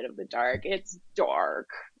outside of the dark. It's dark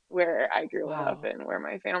where I grew up wow. and where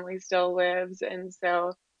my family still lives. And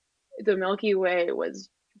so the Milky Way was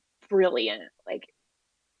brilliant, like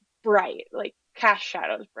bright, like cast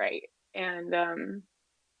shadows bright. And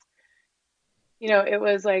it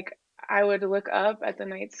was like I would look up at the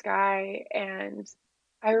night sky and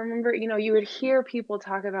I remember, you would hear people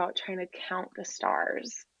talk about trying to count the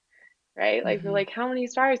stars, right? Like they're Hmm. like, how many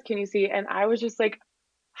stars can you see? And I was just like,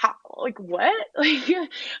 how, like what? Like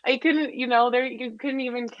I couldn't, there you couldn't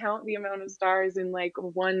even count the amount of stars in like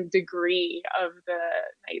 1 degree of the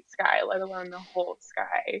night sky, let alone the whole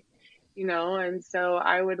sky, And so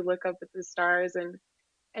I would look up at the stars and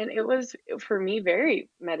it was for me very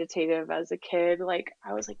meditative as a kid. Like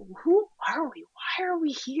I was like, who are we? Why are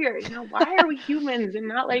we here? Why are we humans and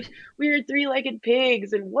not like weird three-legged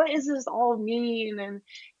pigs? And what does this all mean? And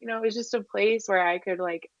it was just a place where I could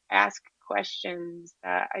like ask questions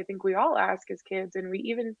that I think we all ask as kids, and we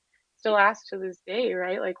even still ask to this day,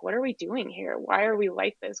 right? Like, what are we doing here? Why are we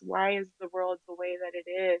like this? Why is the world the way that it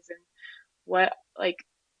is? And what like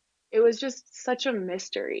it was just such a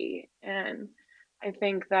mystery. And I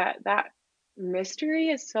think that that mystery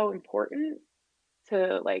is so important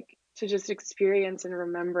to just experience and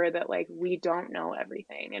remember that like we don't know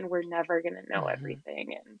everything and we're never going to know Hmm.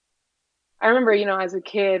 everything. And I remember, as a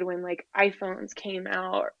kid when like iPhones came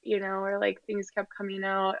out, or like things kept coming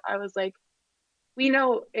out, I was like, we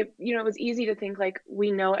know it, it was easy to think like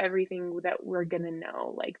we know everything that we're going to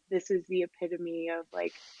know. Like this is the epitome of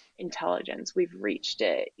like intelligence. We've reached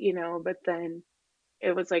it, but then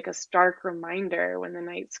it was like a stark reminder when the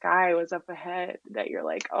night sky was up ahead that you're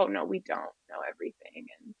like, oh no, we don't know everything.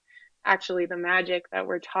 And actually, the magic that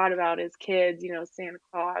we're taught about as kids, Santa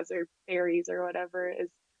Claus or fairies or whatever, is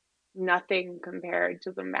nothing compared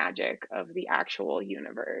to the magic of the actual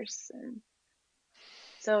universe. And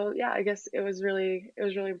so, yeah, I guess it was really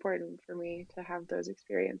important for me to have those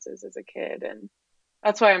experiences as a kid. And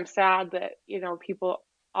that's why I'm sad that, people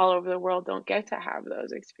all over the world don't get to have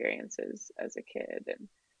those experiences as a kid.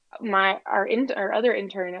 And our other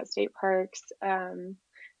intern at state parks,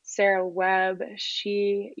 Sarah Webb,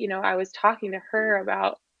 she, I was talking to her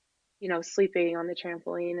about, sleeping on the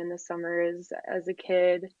trampoline in the summers as a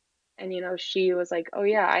kid. And, she was like, oh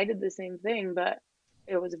yeah, I did the same thing, but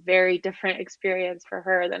it was a very different experience for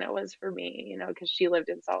her than it was for me, because she lived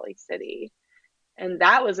in Salt Lake City. And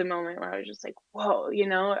that was a moment where I was just like, whoa,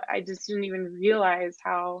 I just didn't even realize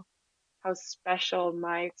how special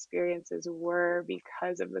my experiences were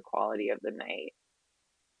because of the quality of the night.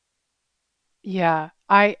 Yeah,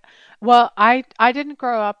 I didn't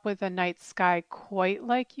grow up with a night sky quite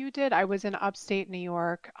like you did. I was in upstate New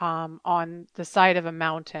York, on the side of a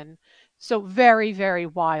mountain. So very, very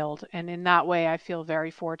wild. And in that way, I feel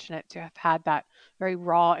very fortunate to have had that very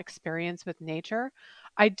raw experience with nature.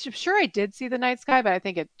 I'm sure I did see the night sky, but I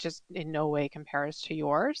think it just in no way compares to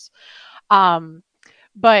yours. Um,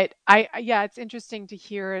 but yeah, it's interesting to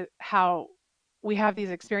hear how we have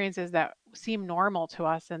these experiences that seem normal to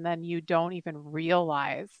us, and then you don't even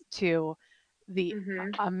realize to the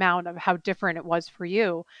Hmm. amount of how different it was for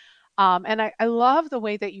you. And I love the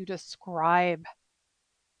way that you describe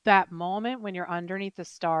that moment when you're underneath the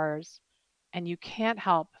stars and you can't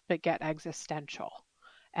help but get existential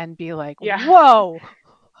and be like, Yeah. whoa,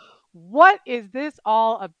 what is this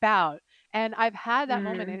all about? And I've had that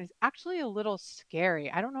moment Hmm. and it's actually a little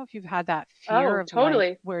scary. I don't know if you've had that fear Oh, of like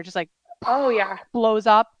totally. where it just like Oh, yeah. blows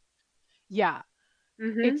up. Yeah.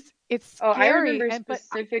 Hmm. It's Oh, I scary remember and but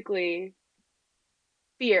specifically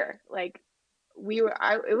fear. Like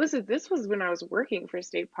it was, this was when I was working for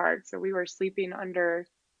state park. So we were sleeping under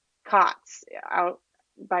cots out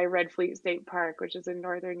by Red Fleet State Park, which is in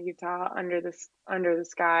northern Utah, under the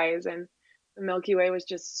skies, and the Milky Way was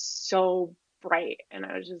just so bright, and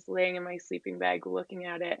I was just laying in my sleeping bag looking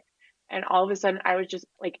at it, and all of a sudden I was just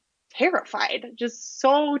like terrified, just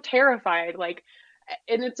so terrified, like,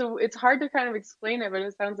 and it's hard to kind of explain it, but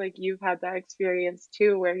it sounds like you've had that experience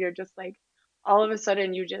too, where you're just like all of a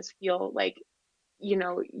sudden you just feel like,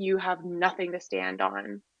 you have nothing to stand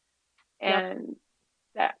on. yep, And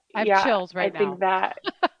that, I have yeah, chills I right think now. that,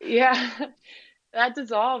 yeah, that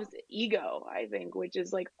dissolves ego, I think, which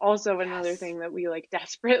is like also another Yes. thing that we like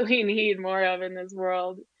desperately need more of in this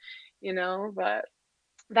world, but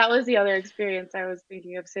that was the other experience I was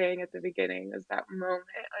thinking of saying at the beginning, is that moment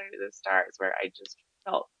under the stars where I just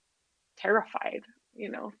felt terrified,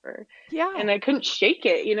 for, Yeah. and I couldn't shake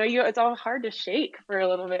it, it's all hard to shake for a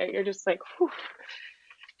little bit. You're just like, whew,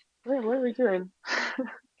 what are we doing?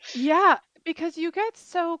 Yeah, because you get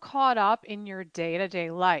so caught up in your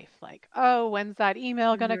day-to-day life, like, oh, when's that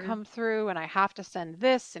email going to Hmm. come through? And I have to send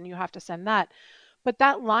this and you have to send that. But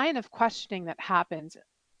that line of questioning that happens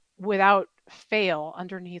without fail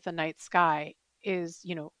underneath a night sky is,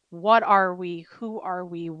 what are we? Who are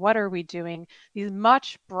we? What are we doing? These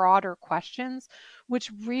much broader questions,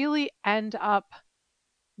 which really end up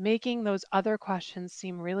making those other questions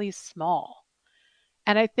seem really small.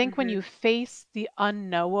 And I think when you Hmm. face the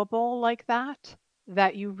unknowable like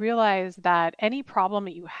that you realize that any problem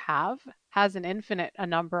that you have has an infinite a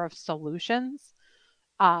number of solutions.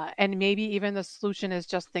 And maybe even the solution is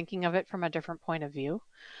just thinking of it from a different point of view.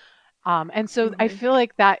 And so I Hmm. feel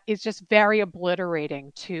like that is just very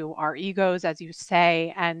obliterating to our egos, as you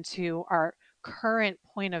say, and to our current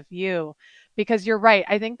point of view. Because you're right.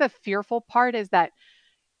 I think the fearful part is that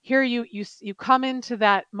here you come into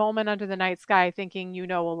that moment under the night sky thinking you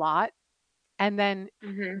know a lot, and then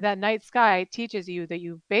Hmm. that night sky teaches you that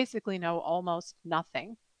you basically know almost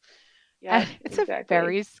nothing. And Yep, it's a exactly.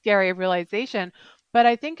 very scary realization, but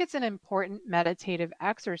I think it's an important meditative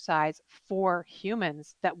exercise for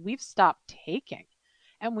humans that we've stopped taking.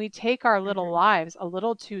 And we take our little Hmm. lives a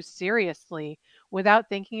little too seriously without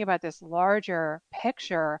thinking about this larger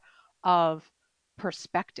picture of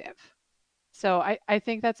perspective. So I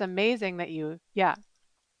think that's amazing that yeah.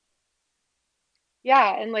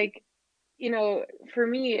 Yeah, and like, for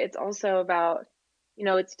me, it's also about,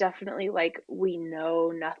 it's definitely like we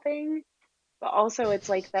know nothing, but also it's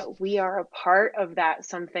like that we are a part of that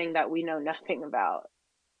something that we know nothing about,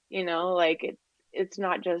 like it's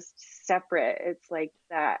not just separate. It's like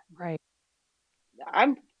that Right.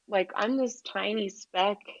 I'm I'm this tiny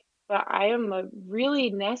speck, but I am a really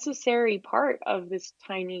necessary part of this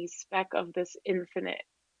tiny speck of this infinite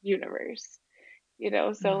universe.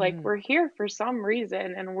 So like Mhm. we're here for some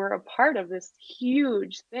reason and we're a part of this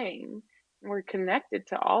huge thing and we're connected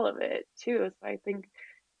to all of it too. So I think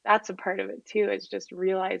that's a part of it too. It's just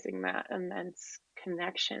realizing that immense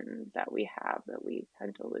connection that we have that we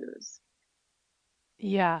tend to lose.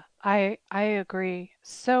 Yeah, I agree.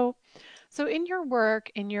 So in your work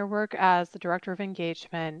as the director of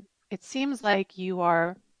engagement, it seems like you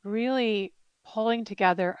are really pulling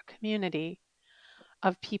together a community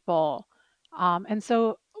of people. And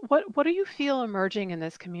so what do you feel emerging in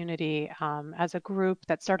this community as a group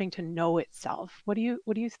that's starting to know itself? What do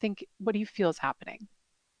you feel is happening?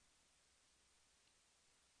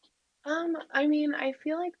 I mean, I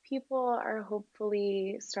feel like people are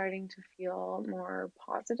hopefully starting to feel more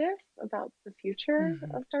positive about the future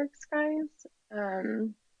Hmm. of dark skies.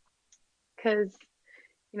 Because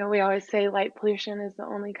we always say light pollution is the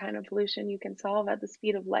only kind of pollution you can solve at the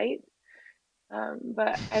speed of light.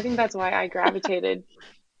 But I think that's why I gravitated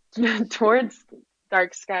towards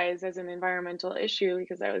dark skies as an environmental issue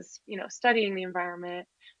because I was, studying the environment,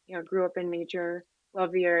 grew up in nature,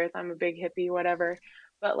 love the earth. I'm a big hippie, whatever.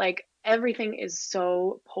 But like everything is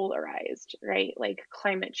so polarized, right? Like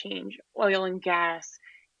climate change, oil and gas,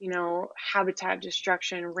 habitat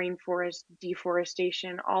destruction, rainforest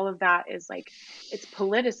deforestation, all of that is like it's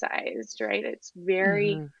politicized, right? It's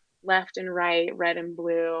very Mm-hmm. left and right, red and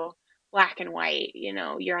blue, black and white,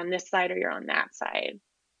 you're on this side or you're on that side.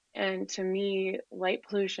 And to me, light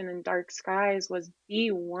pollution and dark skies was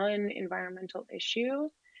the one environmental issue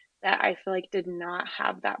that I feel like did not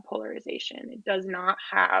have that polarization. It does not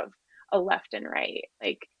have a left and right.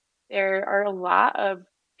 Like, there are a lot of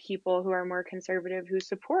people who are more conservative who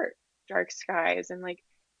support dark skies, and like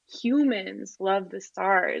humans love the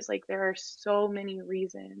stars. Like, there are so many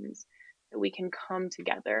reasons that we can come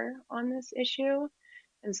together on this issue.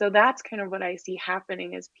 And so that's kind of what I see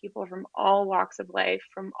happening is people from all walks of life,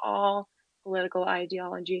 from all political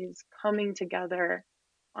ideologies coming together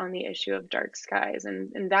on the issue of dark skies.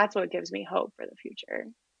 And that's what gives me hope for the future.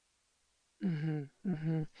 Mm-hmm.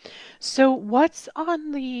 Mm-hmm. So what's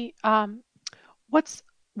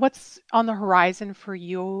what's on the horizon for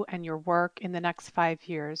you and your work in the next 5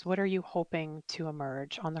 years? What are you hoping to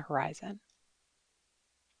emerge on the horizon?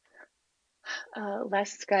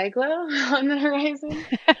 Less sky glow on the horizon.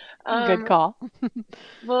 Good Um, call.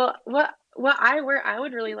 well, where I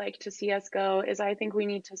would really like to see us go is I think we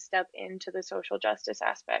need to step into the social justice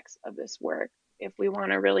aspects of this work if we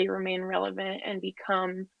want to really remain relevant and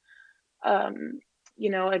become um,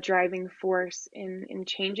 a driving force in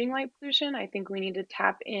changing light pollution. I think we need to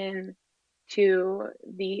tap in to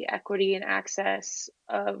the equity and access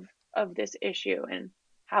of this issue and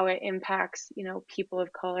how it impacts, people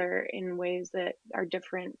of color in ways that are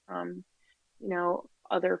different from,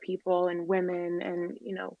 other people and women and,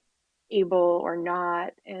 able or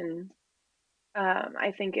not. And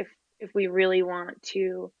I think if we really want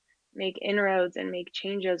to make inroads and make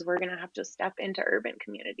changes, we're going to have to step into urban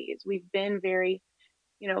communities. We've been very,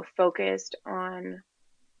 focused on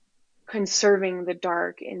conserving the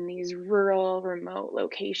dark in these rural, remote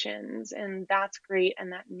locations, and that's great,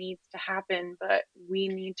 and that needs to happen. But we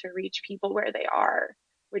need to reach people where they are,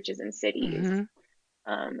 which is in cities. Mm-hmm.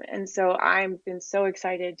 And so I've been so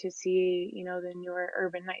excited to see, the newer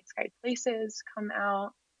urban night sky places come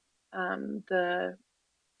out. The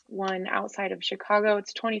one outside of Chicago.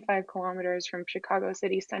 It's 25 kilometers from Chicago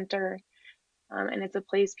city center. And it's a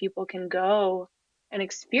place people can go and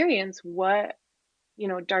experience what,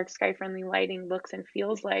 dark sky friendly lighting looks and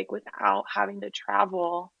feels like without having to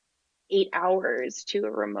travel 8 hours to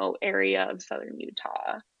a remote area of southern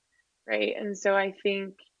Utah. Right. And so I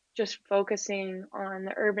think just focusing on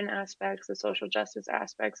the urban aspects, the social justice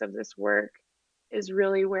aspects of this work is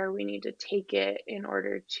really where we need to take it in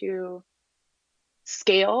order to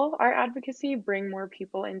scale our advocacy, bring more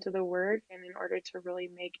people into the work, and in order to really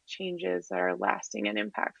make changes that are lasting and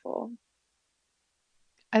impactful.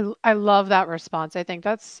 I love that response. I think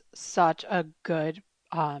that's such a good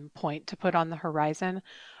point to put on the horizon,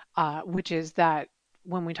 which is that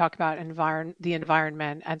when we talk about the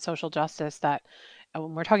environment and social justice, that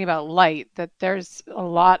when we're talking about light, that there's a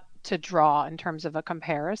lot to draw in terms of a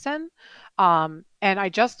comparison. And I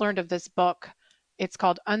just learned of this book. It's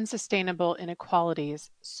called Unsustainable Inequalities,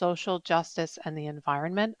 Social Justice and the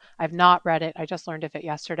Environment. I've not read it. I just learned of it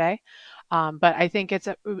yesterday. But I think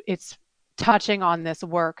it's touching on this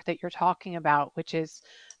work that you're talking about, which is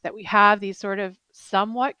that we have these sort of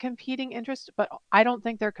somewhat competing interests, but I don't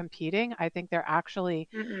think they're competing. I think they're actually,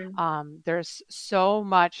 Mm-mm. there's so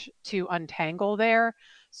much to untangle there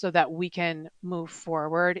so that we can move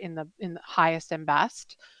forward in the highest and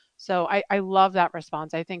best. So I love that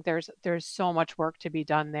response. I think there's so much work to be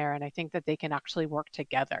done there, and I think that they can actually work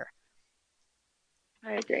together.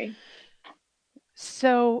 I agree.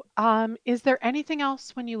 So, is there anything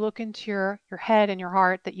else when you look into your head and your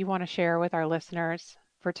heart that you want to share with our listeners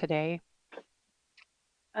for today?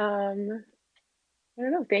 Um, I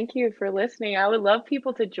don't know. Thank you for listening. I would love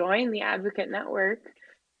people to join the Advocate Network.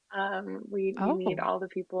 We need Oh, all the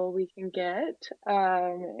people we can get,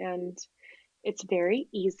 and it's very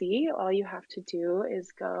easy. All you have to do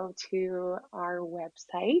is go to our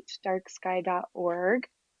website, darksky.org.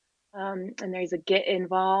 And there's a Get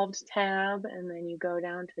Involved tab, and then you go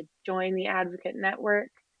down to Join the Advocate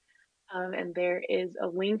Network. And there is a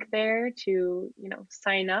link there to,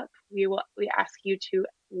 sign up. We ask you to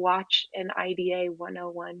watch an IDA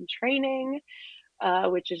 101 training,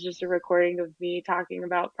 which is just a recording of me talking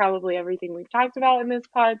about probably everything we've talked about in this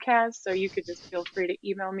podcast. So you could just feel free to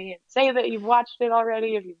email me and say that you've watched it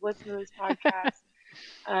already if you've listened to this podcast.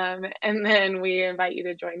 And then we invite you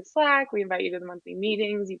to join Slack. We invite you to the monthly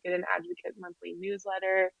meetings. You get an Advocate monthly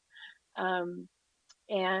newsletter. Um,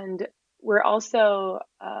 And we're also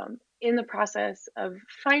in the process of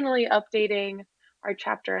finally updating our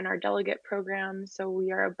chapter and our delegate program. So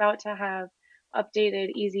we are about to have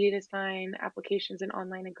updated, easy to sign applications and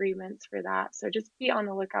online agreements for that. So just be on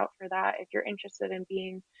the lookout for that if you're interested in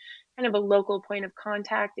being kind of a local point of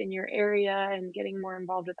contact in your area and getting more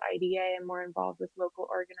involved with IDA and more involved with local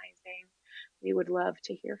organizing. We would love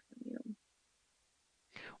to hear from you.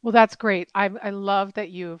 Well, that's great. I love that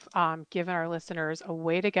you've given our listeners a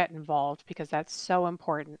way to get involved because that's so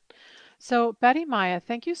important. So, Betty Maya,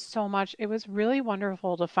 thank you so much. It was really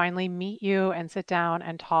wonderful to finally meet you and sit down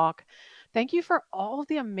and talk. Thank you for all of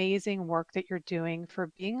the amazing work that you're doing, for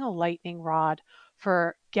being a lightning rod,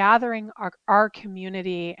 for gathering our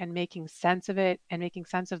community and making sense of it and making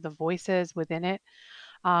sense of the voices within it,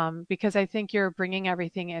 because I think you're bringing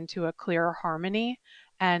everything into a clearer harmony.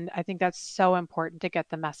 And I think that's so important to get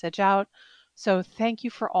the message out. So thank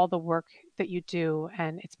you for all the work that you do.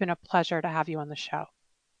 And it's been a pleasure to have you on the show.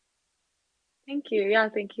 Thank you. Yeah,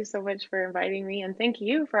 thank you so much for inviting me. And thank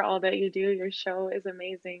you for all that you do. Your show is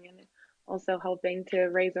amazing and also helping to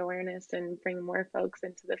raise awareness and bring more folks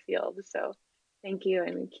into the field. So thank you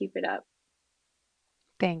and keep it up.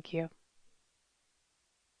 Thank you.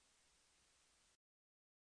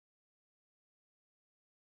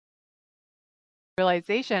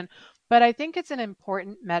 Realization, but I think it's an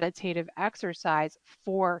important meditative exercise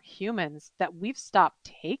for humans that we've stopped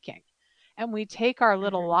taking. And we take our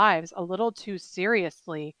little Hmm. lives a little too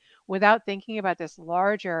seriously without thinking about this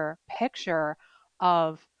larger picture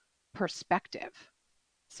of perspective.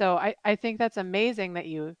 So I think that's amazing that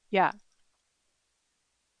yeah.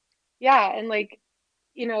 Yeah, and like,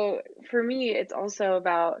 for me, it's also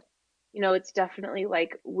about, it's definitely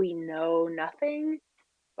like we know nothing,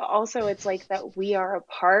 but also it's like that we are a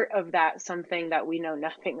part of that something that we know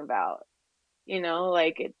nothing about.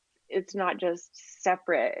 Like it's not just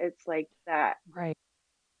separate. It's like that Right.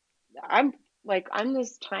 I'm I'm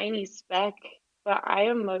this tiny speck, but I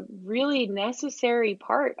am a really necessary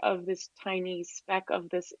part of this tiny speck of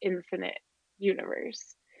this infinite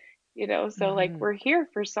universe. So like Hmm. we're here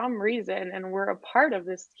for some reason and we're a part of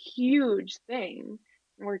this huge thing.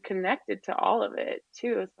 And we're connected to all of it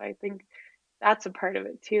too. So I think that's a part of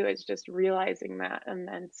it too, is just realizing that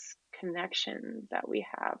immense connection that we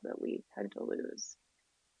have that we tend to lose.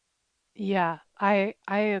 Yeah, I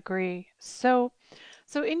agree. So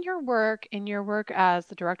in your work as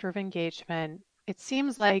the director of engagement, it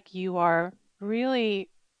seems like you are really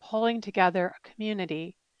pulling together a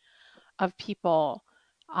community of people.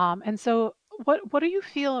 And so what do you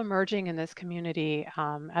feel emerging in this community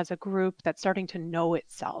as a group that's starting to know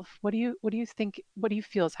itself? What do you think, what do you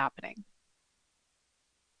feel is happening?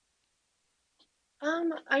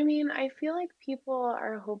 I mean, I feel like people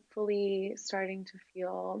are hopefully starting to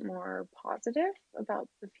feel more positive about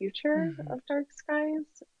the future Hmm. of dark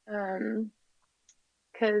skies.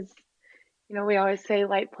 Because, we always say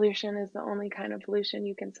light pollution is the only kind of pollution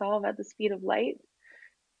you can solve at the speed of light.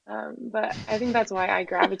 But I think that's why I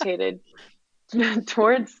gravitated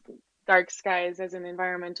towards dark skies as an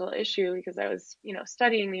environmental issue because I was,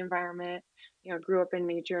 studying the environment, grew up in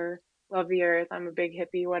nature, love the earth, I'm a big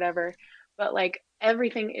hippie, whatever. But like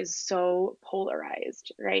everything is so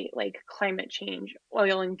polarized, right? Like climate change,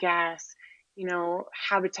 oil and gas,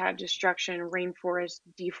 habitat destruction, rainforest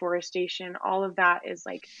deforestation, all of that is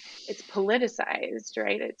like it's politicized,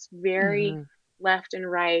 right? It's very Hmm. left and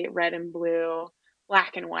right, red and blue,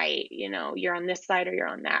 black and white, you're on this side or you're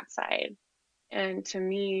on that side. And to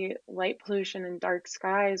me, light pollution and dark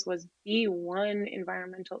skies was the one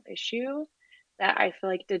environmental issue that I feel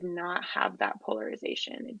like did not have that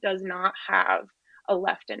polarization. It does not have a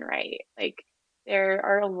left and right. Like, there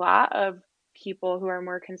are a lot of people who are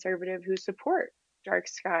more conservative who support dark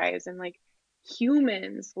skies, and like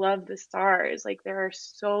humans love the stars. Like, there are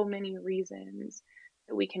so many reasons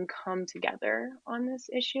that we can come together on this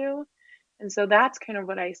issue. And so that's kind of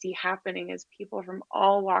what I see happening is people from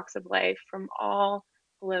all walks of life, from all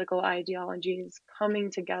political ideologies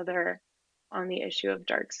coming together on the issue of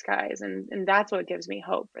dark skies. And that's what gives me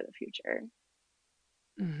hope for the future.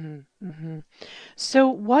 Hmm. Hmm. So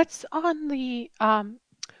what's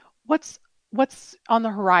what's on the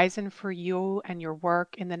horizon for you and your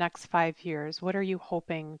work in the next 5 years? What are you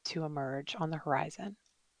hoping to emerge on the horizon?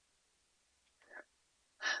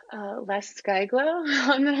 Less sky glow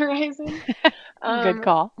on the horizon. Good Um,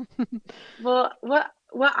 call. well,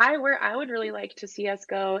 where I would really like to see us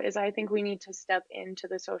go is I think we need to step into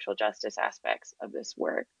the social justice aspects of this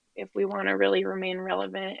work if we want to really remain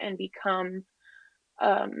relevant and become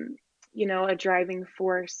um, a driving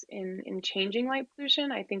force in changing light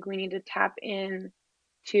pollution. I think we need to tap in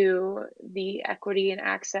to the equity and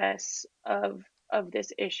access of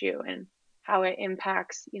this issue and how it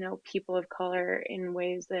impacts, people of color in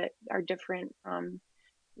ways that are different from,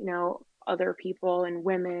 other people and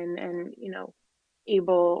women and,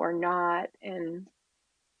 able or not. And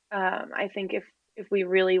I think if we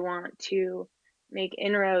really want to make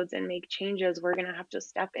inroads and make changes, we're going to have to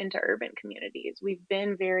step into urban communities. We've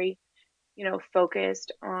been very,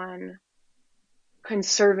 focused on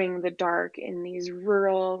conserving the dark in these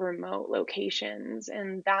rural, remote locations.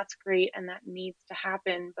 And that's great and that needs to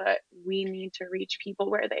happen, but we need to reach people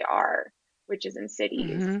where they are, which is in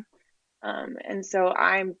cities. Hmm. And so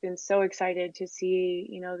I've been so excited to see,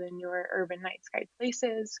 the newer urban night sky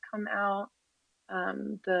places come out.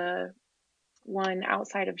 The one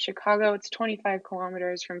outside of Chicago, it's 25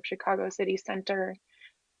 kilometers from Chicago city center.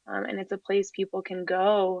 And it's a place people can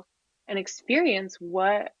go and experience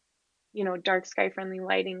what dark sky friendly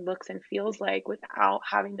lighting looks and feels like without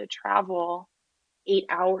having to travel 8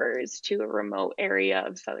 hours to a remote area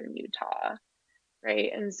of southern Utah,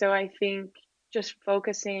 right? And so I think just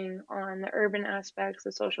focusing on the urban aspects,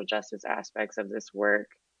 the social justice aspects of this work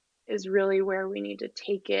is really where we need to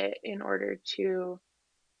take it in order to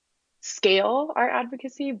scale our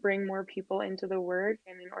advocacy, bring more people into the work,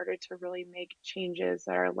 and in order to really make changes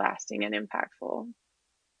that are lasting and impactful.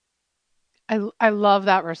 I love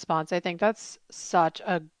that response. I think that's such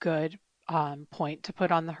a good point to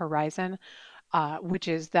put on the horizon, which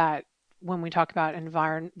is that when we talk about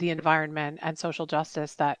the environment and social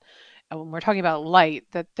justice, that when we're talking about light,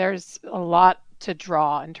 that there's a lot to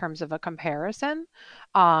draw in terms of a comparison.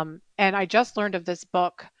 And I just learned of this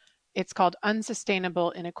book. It's called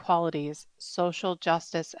Unsustainable Inequalities, Social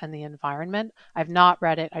Justice and the Environment. I've not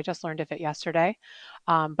read it. I just learned of it yesterday.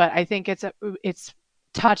 But I think it's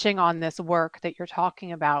touching on this work that you're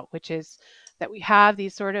talking about, which is that we have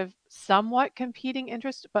these sort of somewhat competing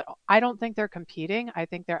interests, but I don't think they're competing. I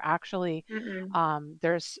think they're actually, Mm-mm.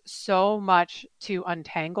 there's so much to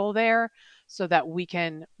untangle there so that we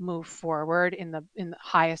can move forward in the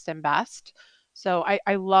highest and best. So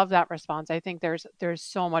I love that response. I think there's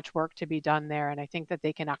so much work to be done there, and I think that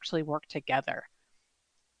they can actually work together.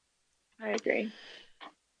 I agree.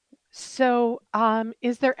 So,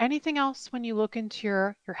 is there anything else when you look into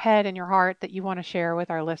your head and your heart that you want to share with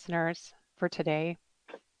our listeners for today?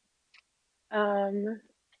 Um,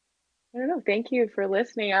 I don't know. Thank you for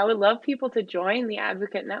listening. I would love people to join the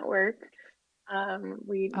Advocate Network.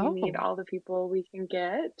 We need Oh, all the people we can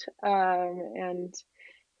get. And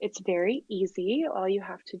it's very easy. All you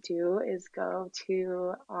have to do is go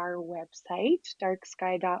to our website,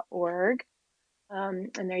 darksky.org.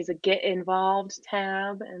 And there's a Get Involved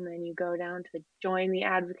tab, and then you go down to Join the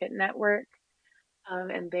Advocate Network.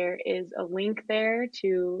 And there is a link there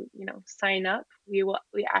to, sign up. We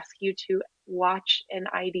ask you to watch an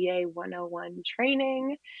IDA 101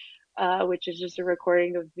 training, which is just a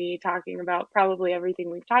recording of me talking about probably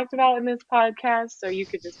everything we've talked about in this podcast. So you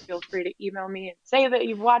could just feel free to email me and say that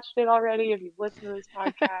you've watched it already if you've listened to this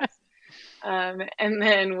podcast. And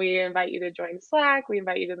then we invite you to join Slack. We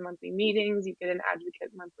invite you to the monthly meetings. You get an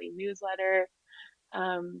Advocate monthly newsletter.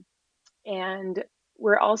 Um, and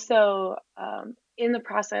we're also in the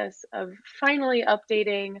process of finally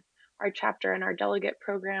updating our chapter and our delegate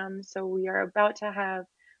program. So we are about to have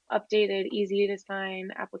updated, easy to sign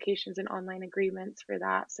applications and online agreements for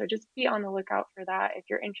that. So just be on the lookout for that if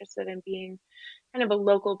you're interested in being kind of a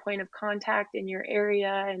local point of contact in your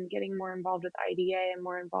area and getting more involved with IDA and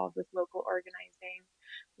more involved with local organizing.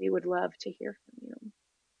 We would love to hear from you.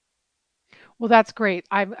 well, that's great.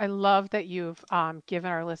 I love that you've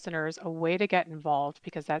given our listeners a way to get involved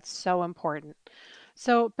because that's so important.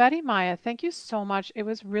 So, Betty Maya, thank you so much. It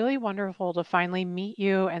was really wonderful to finally meet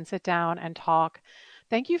you and sit down and talk.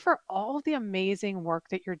 Thank you for all of the amazing work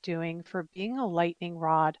that you're doing, for being a lightning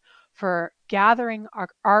rod, for gathering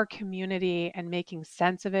our community and making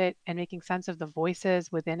sense of it and making sense of the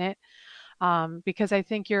voices within it. Because I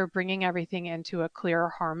think you're bringing everything into a clearer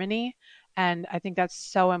harmony. And I think that's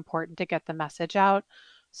so important to get the message out.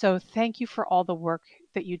 So, thank you for all the work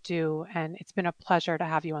that you do. And it's been a pleasure to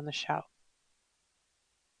have you on the show.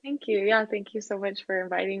 Thank you. Yeah, thank you so much for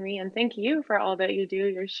inviting me. And thank you for all that you do.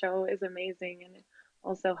 Your show is amazing and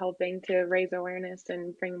also helping to raise awareness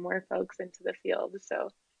and bring more folks into the field. So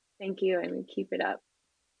thank you and keep it up.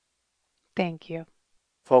 Thank you.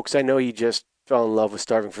 Folks, I know you just fell in love with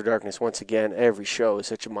Starving for Darkness once again. Every show is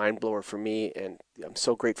such a mind blower for me, and I'm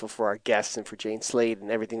so grateful for our guests and for Jane Slade and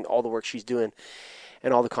everything, all the work she's doing,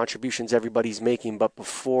 and all the contributions everybody's making. But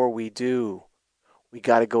before we do, we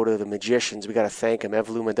got to go to the magicians. We got to thank them.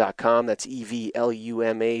 Evluma.com. That's EVLUMA.com.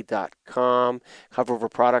 Hover over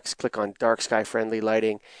products, click on dark sky friendly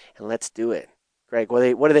lighting, and let's do it. Greg,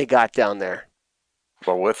 what do they got down there?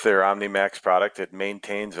 Well, with their OmniMax product, it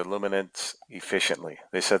maintains illuminance efficiently.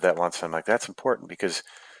 They said that once. I'm like, that's important because,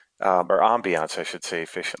 or ambiance, I should say,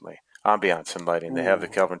 efficiently. Ambiance and lighting. They have the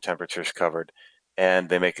Kelvin temperatures covered, and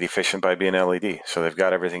they make it efficient by being LED. So they've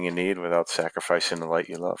got everything you need without sacrificing the light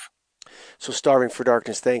you love. So Starving for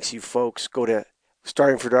Darkness, thanks you folks. Go to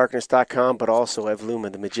starvingfordarkness.com, but also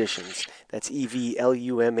Evluma, the magicians. That's EVLUMA.com.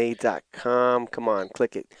 Come on,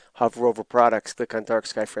 click it. Hover over products, click on dark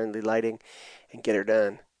sky friendly lighting, and get her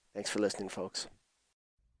done. Thanks for listening, folks.